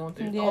one, right? The one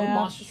that all the Yeah.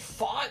 monsters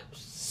fought.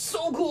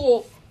 So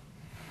cool.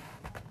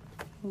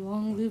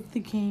 Long live the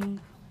king.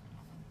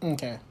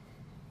 Okay.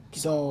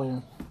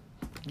 So,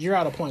 you're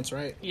out of points,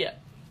 right? Yeah.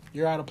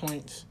 You're out of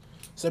points.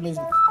 So that means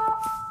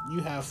you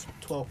have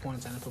 12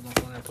 points. I didn't put my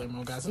phone in play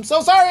mode, guys. I'm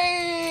so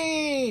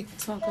sorry!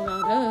 Talk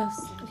about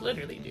us.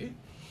 Literally, dude.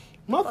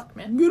 Mother- Fuck,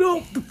 man. Get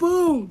off the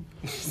phone!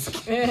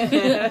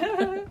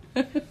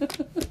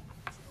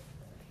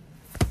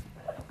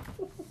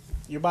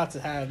 You're about to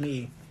have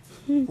me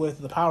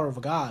with the power of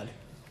a god.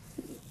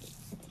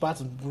 About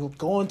to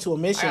go into a I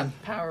mission. got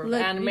the power of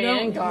Look, anime you don't-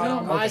 and God you on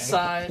don't- my Okay.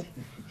 side.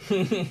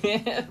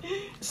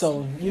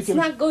 So you Let's can.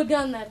 not go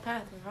down that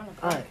path. We're on a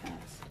podcast. All right.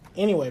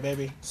 Anyway,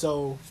 baby.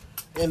 So,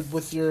 and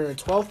with your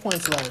 12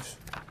 points left,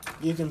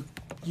 you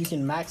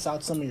can max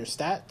out some of your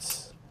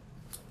stats.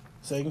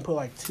 So you can put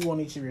like 2 on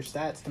each of your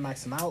stats to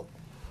max them out,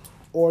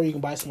 or you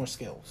can buy some more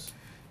skills.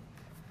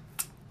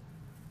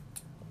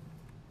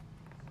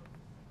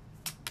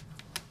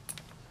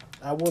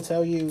 I will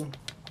tell you,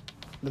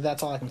 but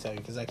that's all I can tell you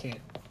because I can't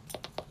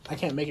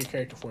make your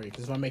character for you.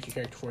 Because if I make your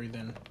character for you,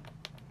 then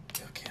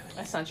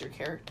That's not your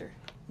character.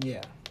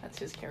 yeah. That's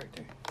his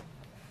character.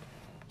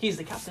 He's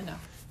the captain now.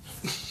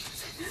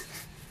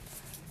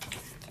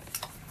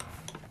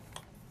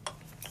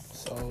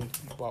 So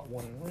you bought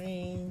 1 in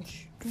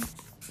range.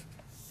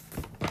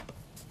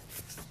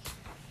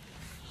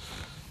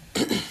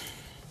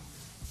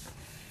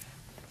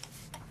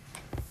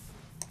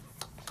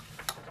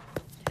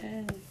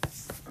 Yeah.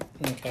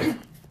 Okay.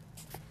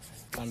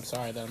 I'm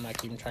sorry that I'm not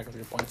keeping track of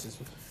your points as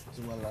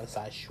well as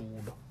I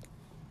should.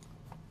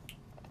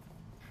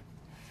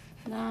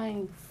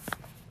 9.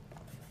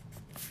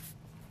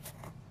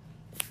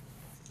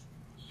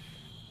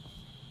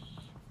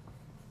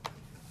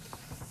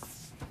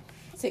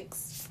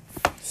 6.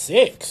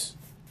 6.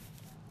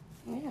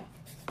 Yeah.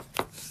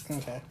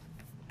 Okay.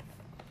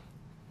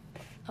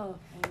 Oh,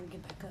 I need to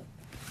get back up.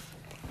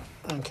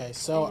 Okay, I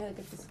so gotta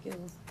get the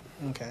skills.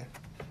 okay.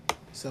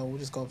 So we'll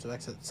just go up to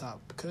X at the top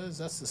because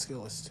that's the skill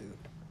list too.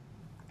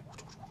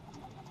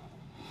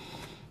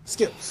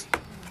 Skills.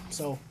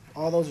 So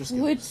all those are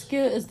skills. Which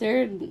skill is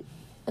there?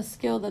 A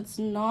skill that's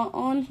not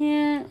on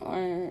here,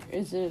 or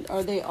is it?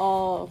 Are they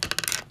all?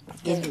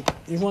 If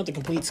you want the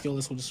complete skill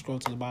list, we'll just scroll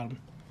to the bottom,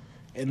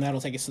 and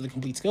that'll take us to the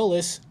complete skill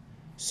list,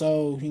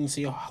 so you can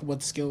see what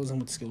the skills and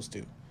what the skills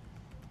do.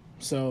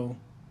 So,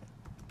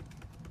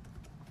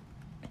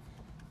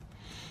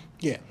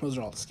 yeah, those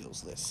are all the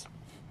skills lists,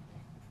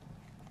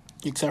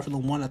 except for the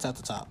one that's at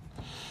the top.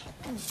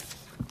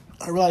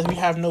 I realize we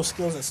have no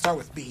skills that start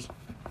with B.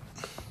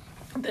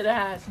 That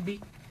has to be.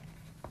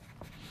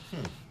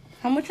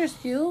 How much are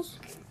skills?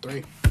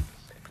 3.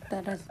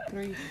 That has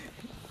 3. You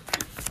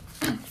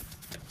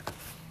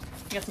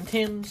got some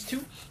Tims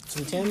too.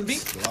 Some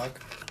 10s?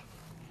 Block.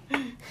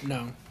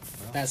 No,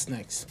 that's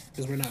next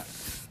because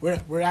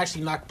we're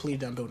actually not completely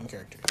done building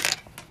characters.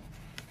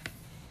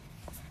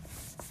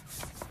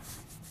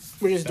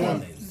 We're just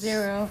doing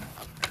 0.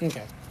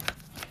 okay.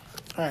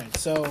 All right,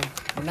 so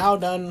we're now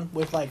done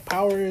with like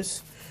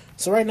powers.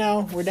 So right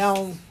now we're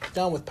done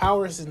with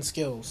powers and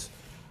skills.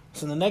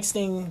 So the next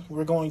thing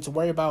we're going to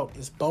worry about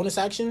is bonus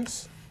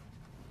actions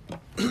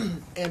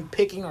and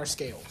picking our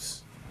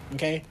scales.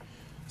 Okay,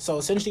 so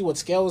essentially what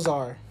scales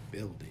are.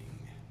 Building.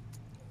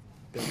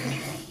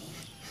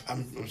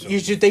 I'm sorry. You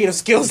should think of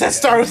skills that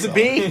start with a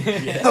B?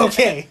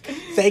 Okay.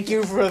 Thank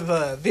you for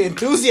the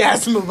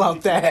enthusiasm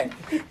about that.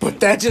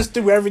 But that just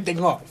threw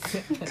everything off.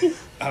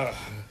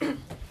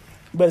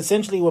 But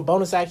essentially what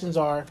bonus actions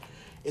are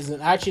is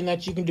an action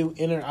that you can do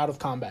in or out of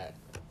combat.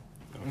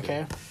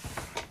 Okay?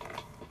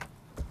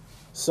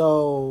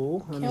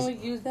 So... Can we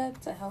use that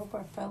to help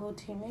our fellow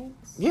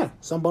teammates? Yeah.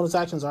 Some bonus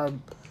actions are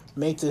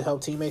made to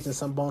help teammates and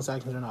some bonus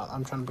actions are not.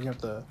 I'm trying to bring up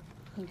the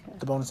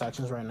bonus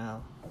actions right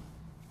now.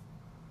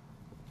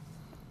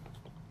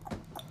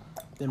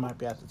 They might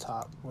be at the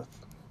top with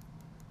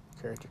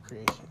character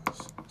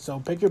creations. So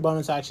pick your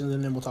bonus actions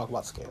and then we'll talk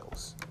about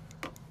scales.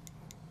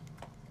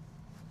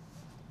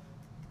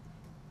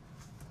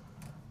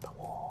 The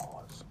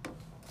walls.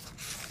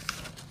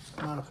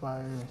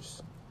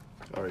 Modifiers.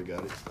 Already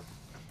got it.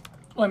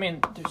 Well, I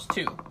mean, there's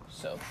 2,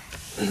 so.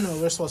 No,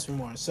 there's supposed to be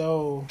more.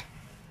 So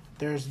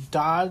there's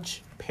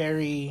dodge,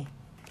 parry.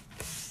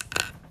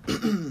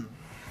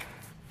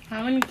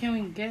 How many can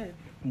we get?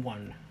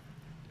 1.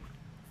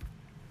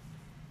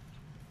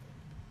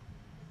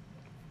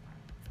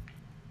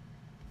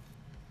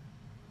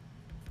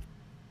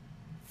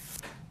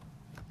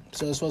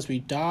 So it's supposed to be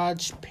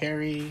dodge,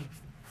 parry,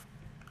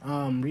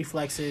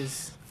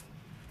 reflexes.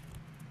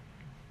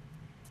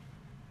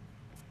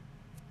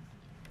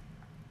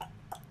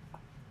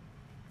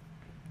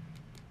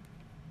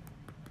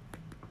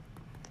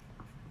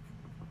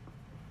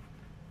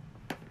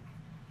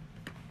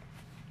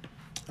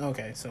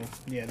 Okay, so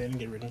yeah, they didn't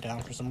get written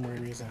down for some weird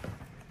reason.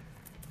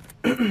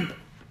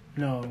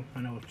 No, I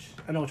know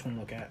which one to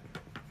look at.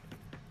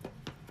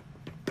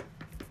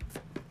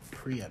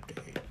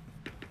 Pre-update.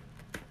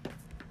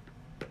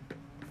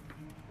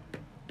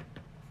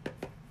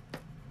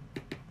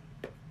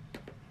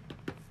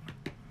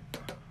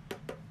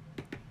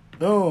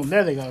 Boom,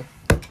 there they go.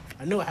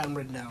 I knew I had them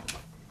written down.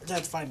 I just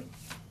had to find them.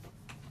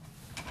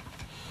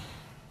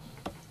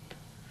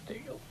 There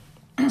you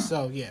go.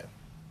 So, yeah.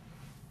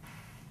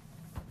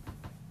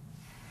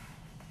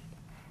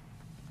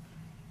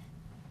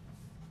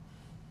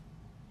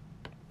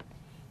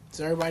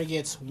 So everybody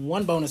gets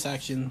 1 bonus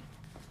action.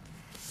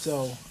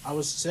 So I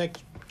was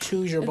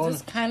choose your Is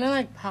bonus. this kind of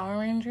like Power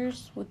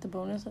Rangers with the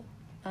bonus,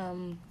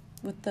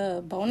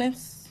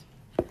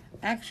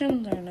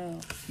 actions or no?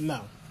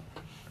 No.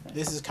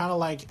 This is kind of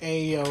like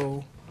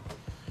AO.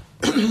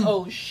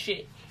 Oh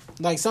shit.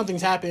 Like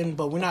something's happened,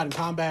 but we're not in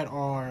combat,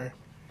 or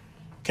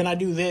can I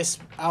do this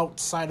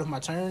outside of my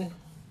turn?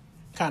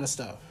 Kind of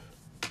stuff.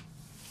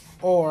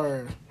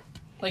 Or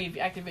Like if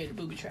you activate a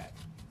booby trap,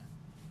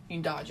 you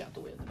can dodge out the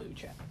way of the booby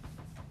trap.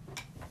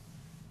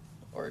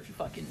 Or if you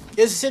fucking.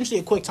 it's essentially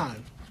a quick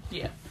time.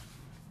 Yeah.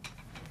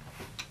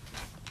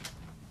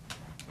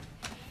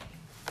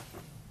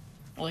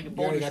 Or like a You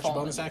already boulder's got your falling,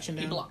 bonus action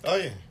you down? block. Oh,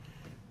 yeah.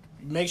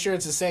 Make sure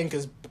it's the same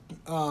because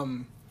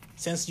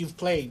since you've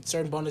played,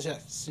 certain bonus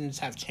actions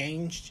have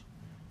changed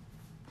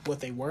what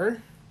they were.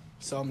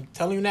 So I'm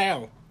telling you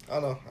now. I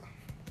know.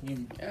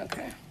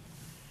 Okay.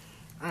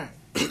 All right.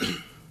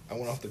 I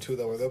went off the 2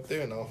 that was up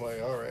there, and I was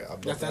like, all right, I'll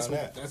build That's on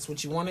that. that's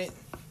what you wanted.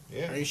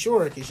 Yeah. Are you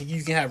sure? Because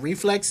you can have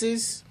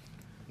reflexes.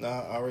 Nah,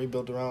 I already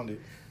built around it.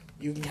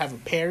 You can have a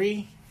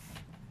parry.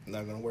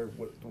 Not gonna work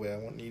the way I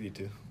want needed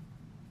to.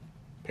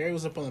 Parry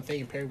was up on the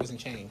thing. Parry wasn't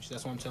changed.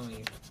 That's what I'm telling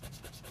you.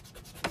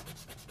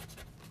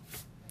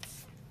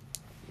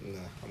 Nah,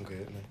 I'm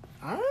good.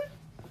 Nah. All right.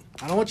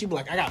 I don't want you to be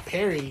like, I got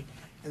parry.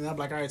 And I'm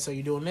like, all right, so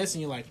you're doing this?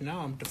 And you're like, no,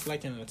 I'm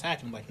deflecting an attack.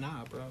 And I'm like,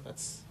 nah, bro,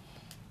 that's...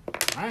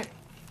 All right.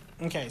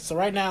 Okay, so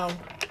right now,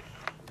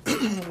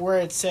 where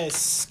it says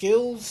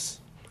skills,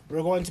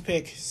 we're going to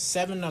pick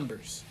 7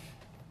 numbers.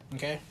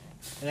 Okay?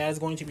 And that is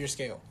going to be your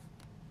scale.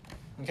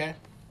 Okay?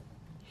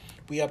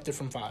 We upped it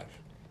from 5.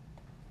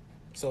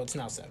 So it's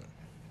now 7.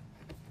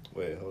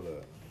 Wait, hold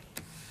up.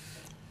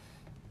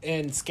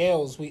 In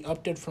scales, we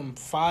upped it from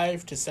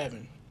 5 to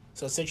 7.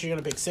 So 6, you're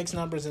going to pick 6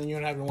 numbers, and then you're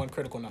going to have your one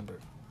critical number.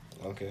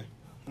 Okay.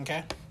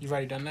 Okay? You've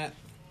already done that?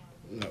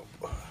 No.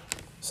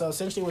 So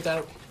essentially what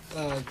that,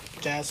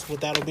 Jazz,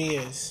 what that'll be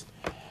is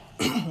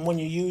when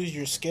you use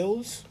your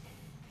skills,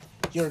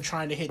 you're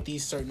trying to hit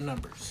these certain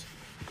numbers.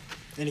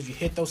 And if you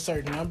hit those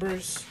certain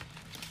numbers,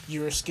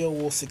 your skill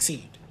will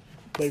succeed.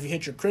 But if you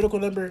hit your critical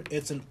number,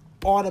 it's an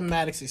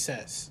automatic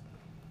success.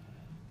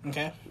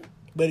 Okay?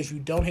 But if you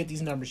don't hit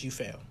these numbers, you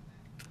fail.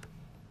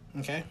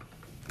 Okay?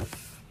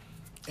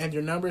 And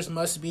your numbers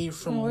must be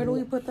from... Where do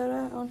we put that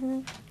at on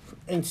here?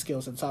 In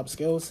skills, at the top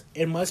skills.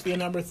 It must be a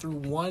number through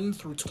 1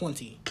 through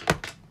 20.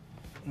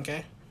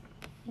 Okay?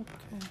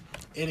 Okay.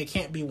 And it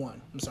can't be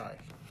 1. I'm sorry.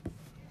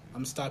 I'm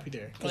going to stop you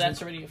there. Well,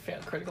 that's already a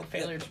critical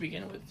failure to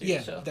begin with. Dude,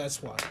 Yeah, so.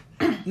 that's why.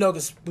 No,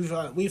 because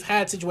we've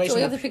had situations... So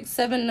we have to pick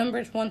 7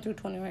 numbers, 1 through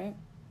 20, right?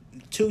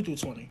 2 through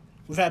 20.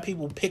 We've had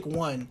people pick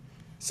 1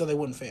 so they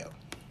wouldn't fail.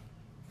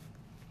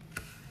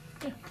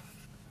 Yeah.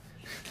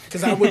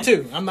 Because I would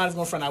too. I'm not just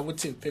going to front. I would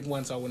too. Pick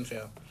 1 so I wouldn't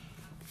fail.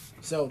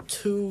 So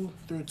 2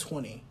 through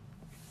 20.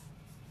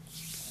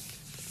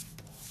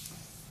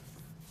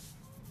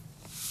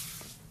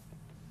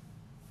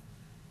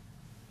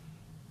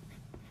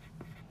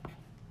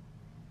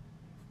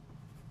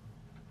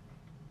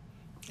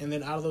 And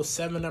then out of those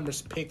 7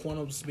 numbers, pick one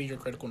of them to be your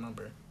critical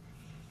number.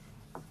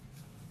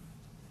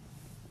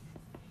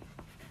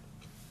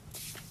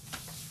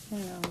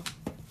 No.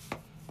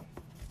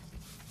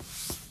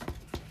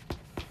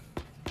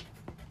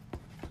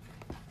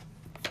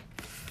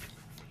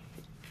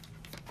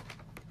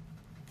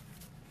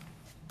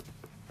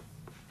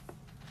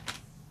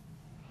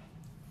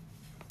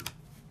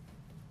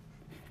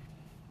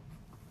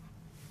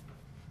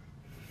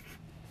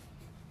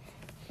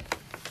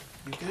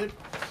 You good?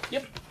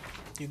 Yep.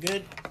 You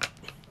good?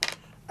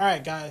 All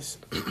right, guys.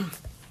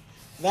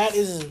 That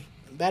is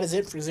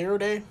it for 0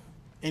 Day.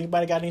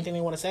 Anybody got anything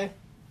they want to say?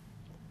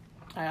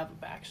 I have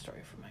a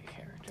backstory for my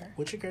character.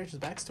 What's your character's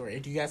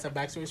backstory? Do you guys have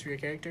backstories for your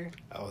character?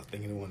 I was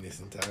thinking of one this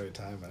entire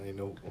time. I didn't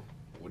know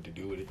what to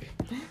do with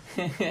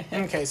it.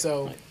 Okay,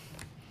 so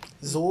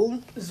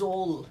Zul?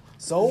 Zol,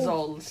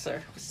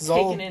 sir, was Zol.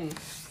 taken in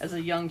as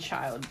a young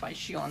child by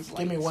Shion's light.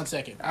 Give me 1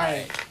 second. All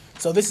right.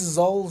 So this is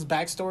Zol's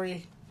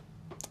backstory.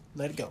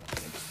 Let it go.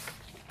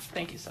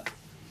 Thank you, sir.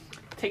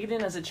 Taken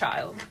in as a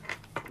child,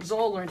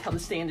 Zol learned how to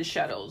stay in the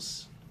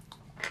shadows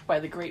by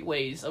the great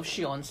ways of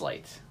Shion's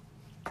light.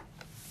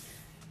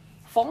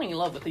 Falling in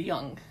love with a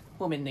young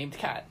woman named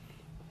Kat,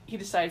 he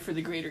decided for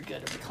the greater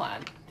good of the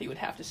clan that he would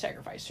have to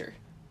sacrifice her.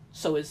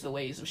 So is the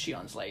ways of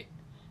Shion's light.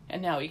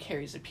 And now he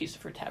carries a piece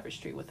of her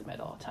tapestry with him at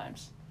all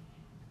times.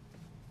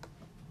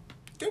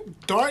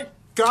 Dark,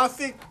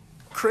 gothic,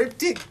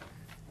 cryptic.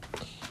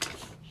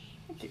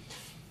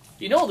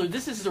 You know,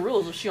 this is the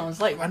rules of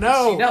Shion's light. I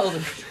know.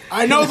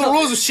 I know the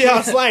rules of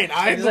Shion's light.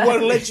 I'm the one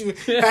to let you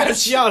have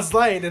Shion's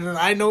light, and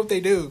I know what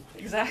they do.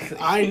 Exactly.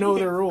 I know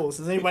their rules.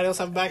 Does anybody else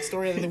have a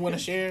backstory that they want to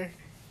share?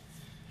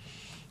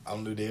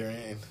 I'm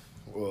Ludarian.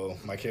 Well,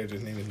 my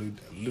character's name is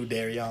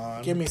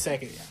Ludarian. Give me a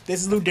second.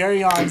 This is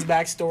Ludarion's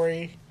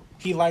backstory.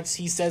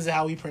 He says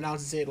how he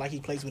pronounces it, like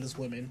he plays with his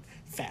women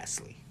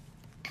fastly.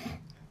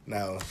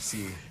 Now,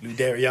 see,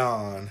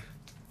 Ludarian.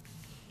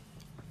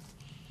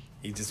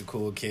 He's just a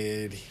cool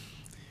kid.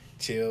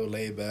 Chill,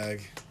 laid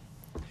back.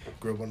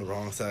 Grew up on the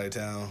wrong side of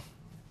town.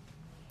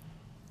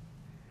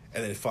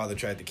 And then his father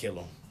tried to kill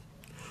him.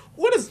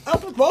 What is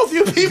up with both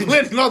you people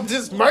and not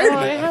just murder? Oh,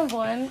 I have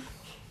one.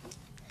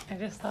 I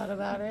just thought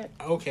about it.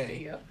 There you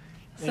Okay. go.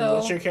 And So,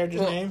 what's your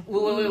character's name?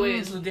 Wait.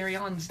 Is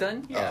Ludarion's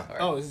done? Yeah.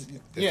 His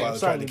father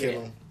tried to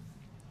kill him.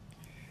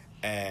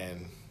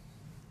 And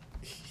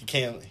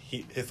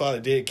his father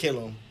did kill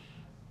him.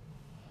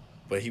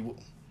 But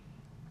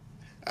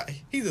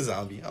he's a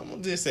zombie. I'm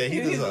gonna just say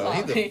he's a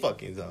zombie. He's a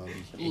fucking zombie.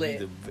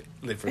 Lit.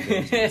 Lit for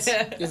vengeance.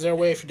 Is there a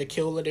way to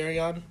kill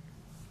Ludarion?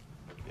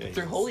 Yeah,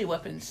 Through holy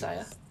weapons,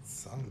 Saya.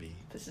 Zombie.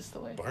 This is the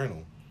way. Burn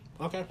him.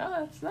 Okay.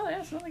 Oh, that's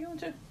another good one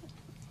too.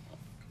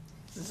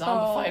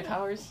 Zombify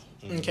powers.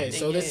 Okay,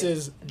 so this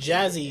is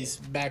Jazzy's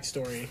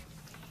backstory.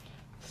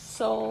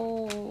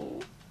 So,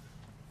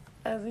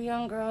 as a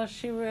young girl,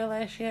 she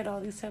realized she had all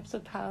these types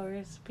of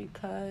powers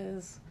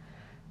because,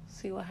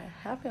 see what had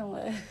happened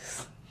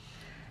was,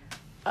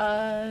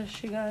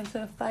 she got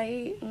into a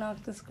fight,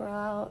 knocked this girl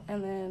out,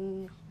 and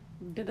then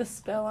did a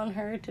spell on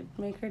her to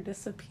make her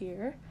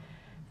disappear.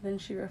 Then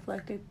she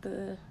reflected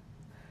the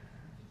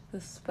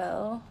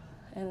spell,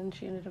 and then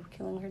she ended up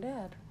killing her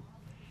dad.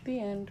 The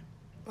end.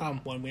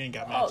 One, we ain't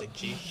got magic,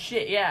 G.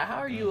 Shit, yeah. How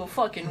are you a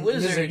fucking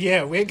wizard?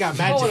 Yeah, we ain't got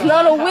magic. Hold on.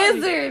 Not a How-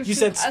 wizard! You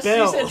said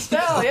spell. You said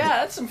spell, yeah.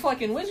 That's some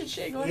fucking wizard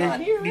shit going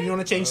on here, Do man. you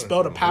want to change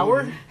spell to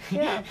power?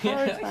 Yeah,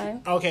 power's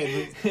fine.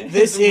 Okay,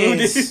 this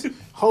is...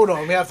 Hold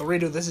on, we have to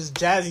redo. This is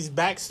Jazzy's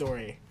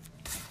backstory.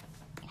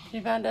 She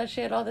found out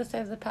she had all this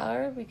types of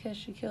power because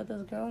she killed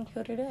this girl and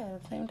killed her dad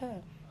at the same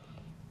time.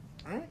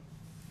 All right.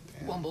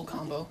 Wumble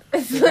combo.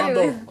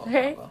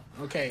 Right?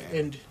 Okay,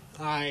 and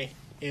I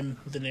am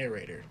the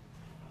narrator,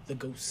 the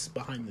ghost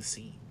behind the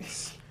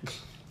scenes.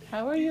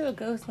 How are you a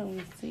ghost when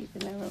we sleep?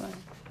 Never mind.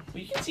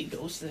 Well, you can see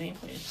ghosts at any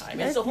point in time.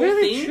 That's It's the whole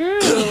really thing.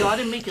 true. You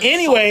gotta make it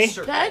Anyway.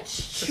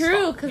 That's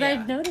true, because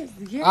I've noticed.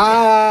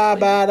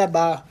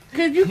 Ba.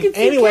 Because you can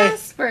see Anyway.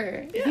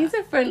 Casper. Yeah. He's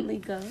a friendly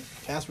ghost.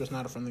 Casper's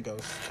not a friendly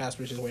ghost.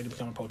 Casper's just waiting to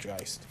become a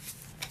poltergeist.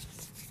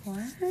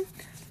 What?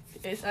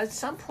 At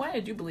some point,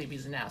 I do believe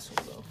he's an asshole,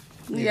 though.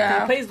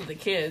 Yeah. He plays with the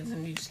kids,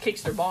 and he just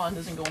kicks their ball and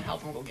doesn't go and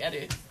help them go get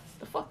it.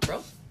 The fuck,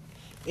 bro?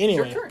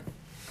 Anyway. Your turn.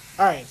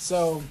 Alright,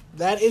 so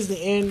that is the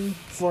end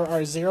for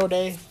our 0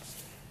 day.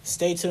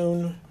 Stay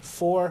tuned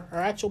for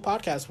our actual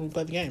podcast when we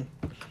play the game.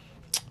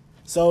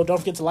 So don't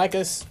forget to like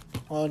us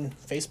on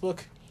Facebook.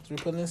 As we're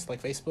putting this,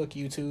 like Facebook,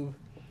 YouTube,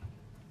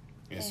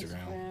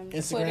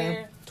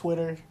 Instagram,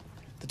 Twitter,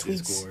 the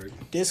tweets,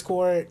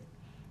 Discord.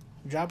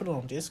 Drop it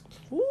on Discord.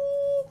 Woo!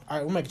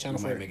 Alright, we'll make a channel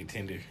We for might it. make a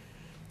Tinder.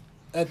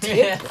 A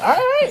tip.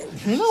 Alright.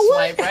 You know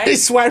what? Swipe right.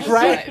 Swipe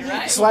right. Swipe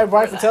right. Swipe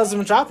right for Tales of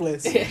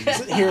Metropolis.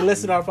 Here,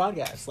 listen to our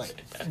podcast. Like,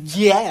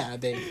 yeah,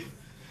 baby.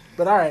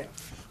 But alright.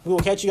 We will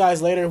catch you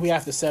guys later. We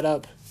have to set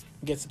up,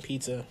 get some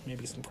pizza,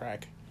 maybe some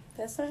crack.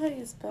 That's not how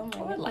you spell my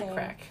Oh, I like name.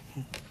 crack.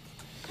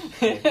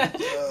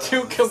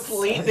 Two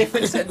complete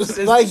different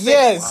sentences. Like, at the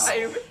yes.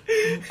 same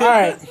time.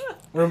 Alright.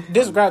 We're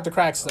disregard the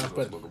crack stuff,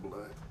 but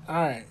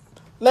alright.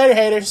 Later,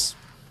 haters.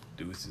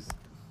 Deuces.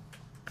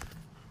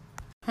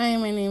 Hi,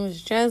 my name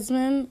is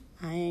Jasmine.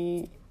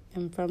 I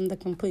am from the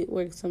Complete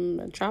Works of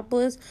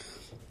Metropolis.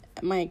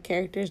 My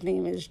character's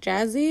name is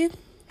Jassy,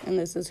 and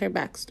this is her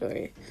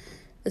backstory.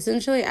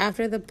 Essentially,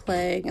 after the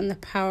plague and the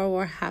power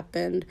war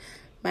happened,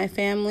 my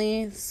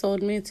family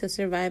sold me to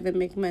survive and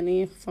make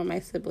money for my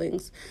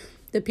siblings.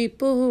 The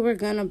people who were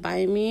going to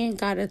buy me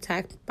got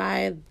attacked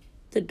by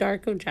the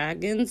Dark of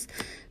Dragons.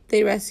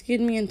 They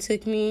rescued me and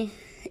took me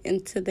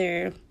into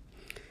their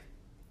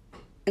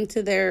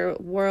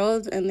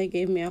world, and they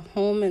gave me a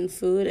home and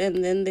food,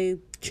 and then they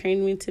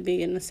trained me to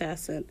be an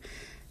assassin.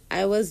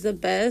 I was the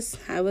best.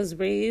 I was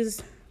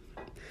raised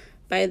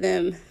by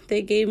them.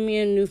 They gave me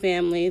a new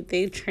family.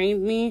 They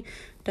trained me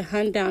to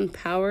hunt down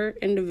power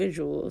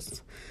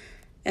individuals.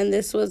 And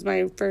this was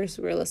my first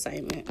real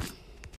assignment.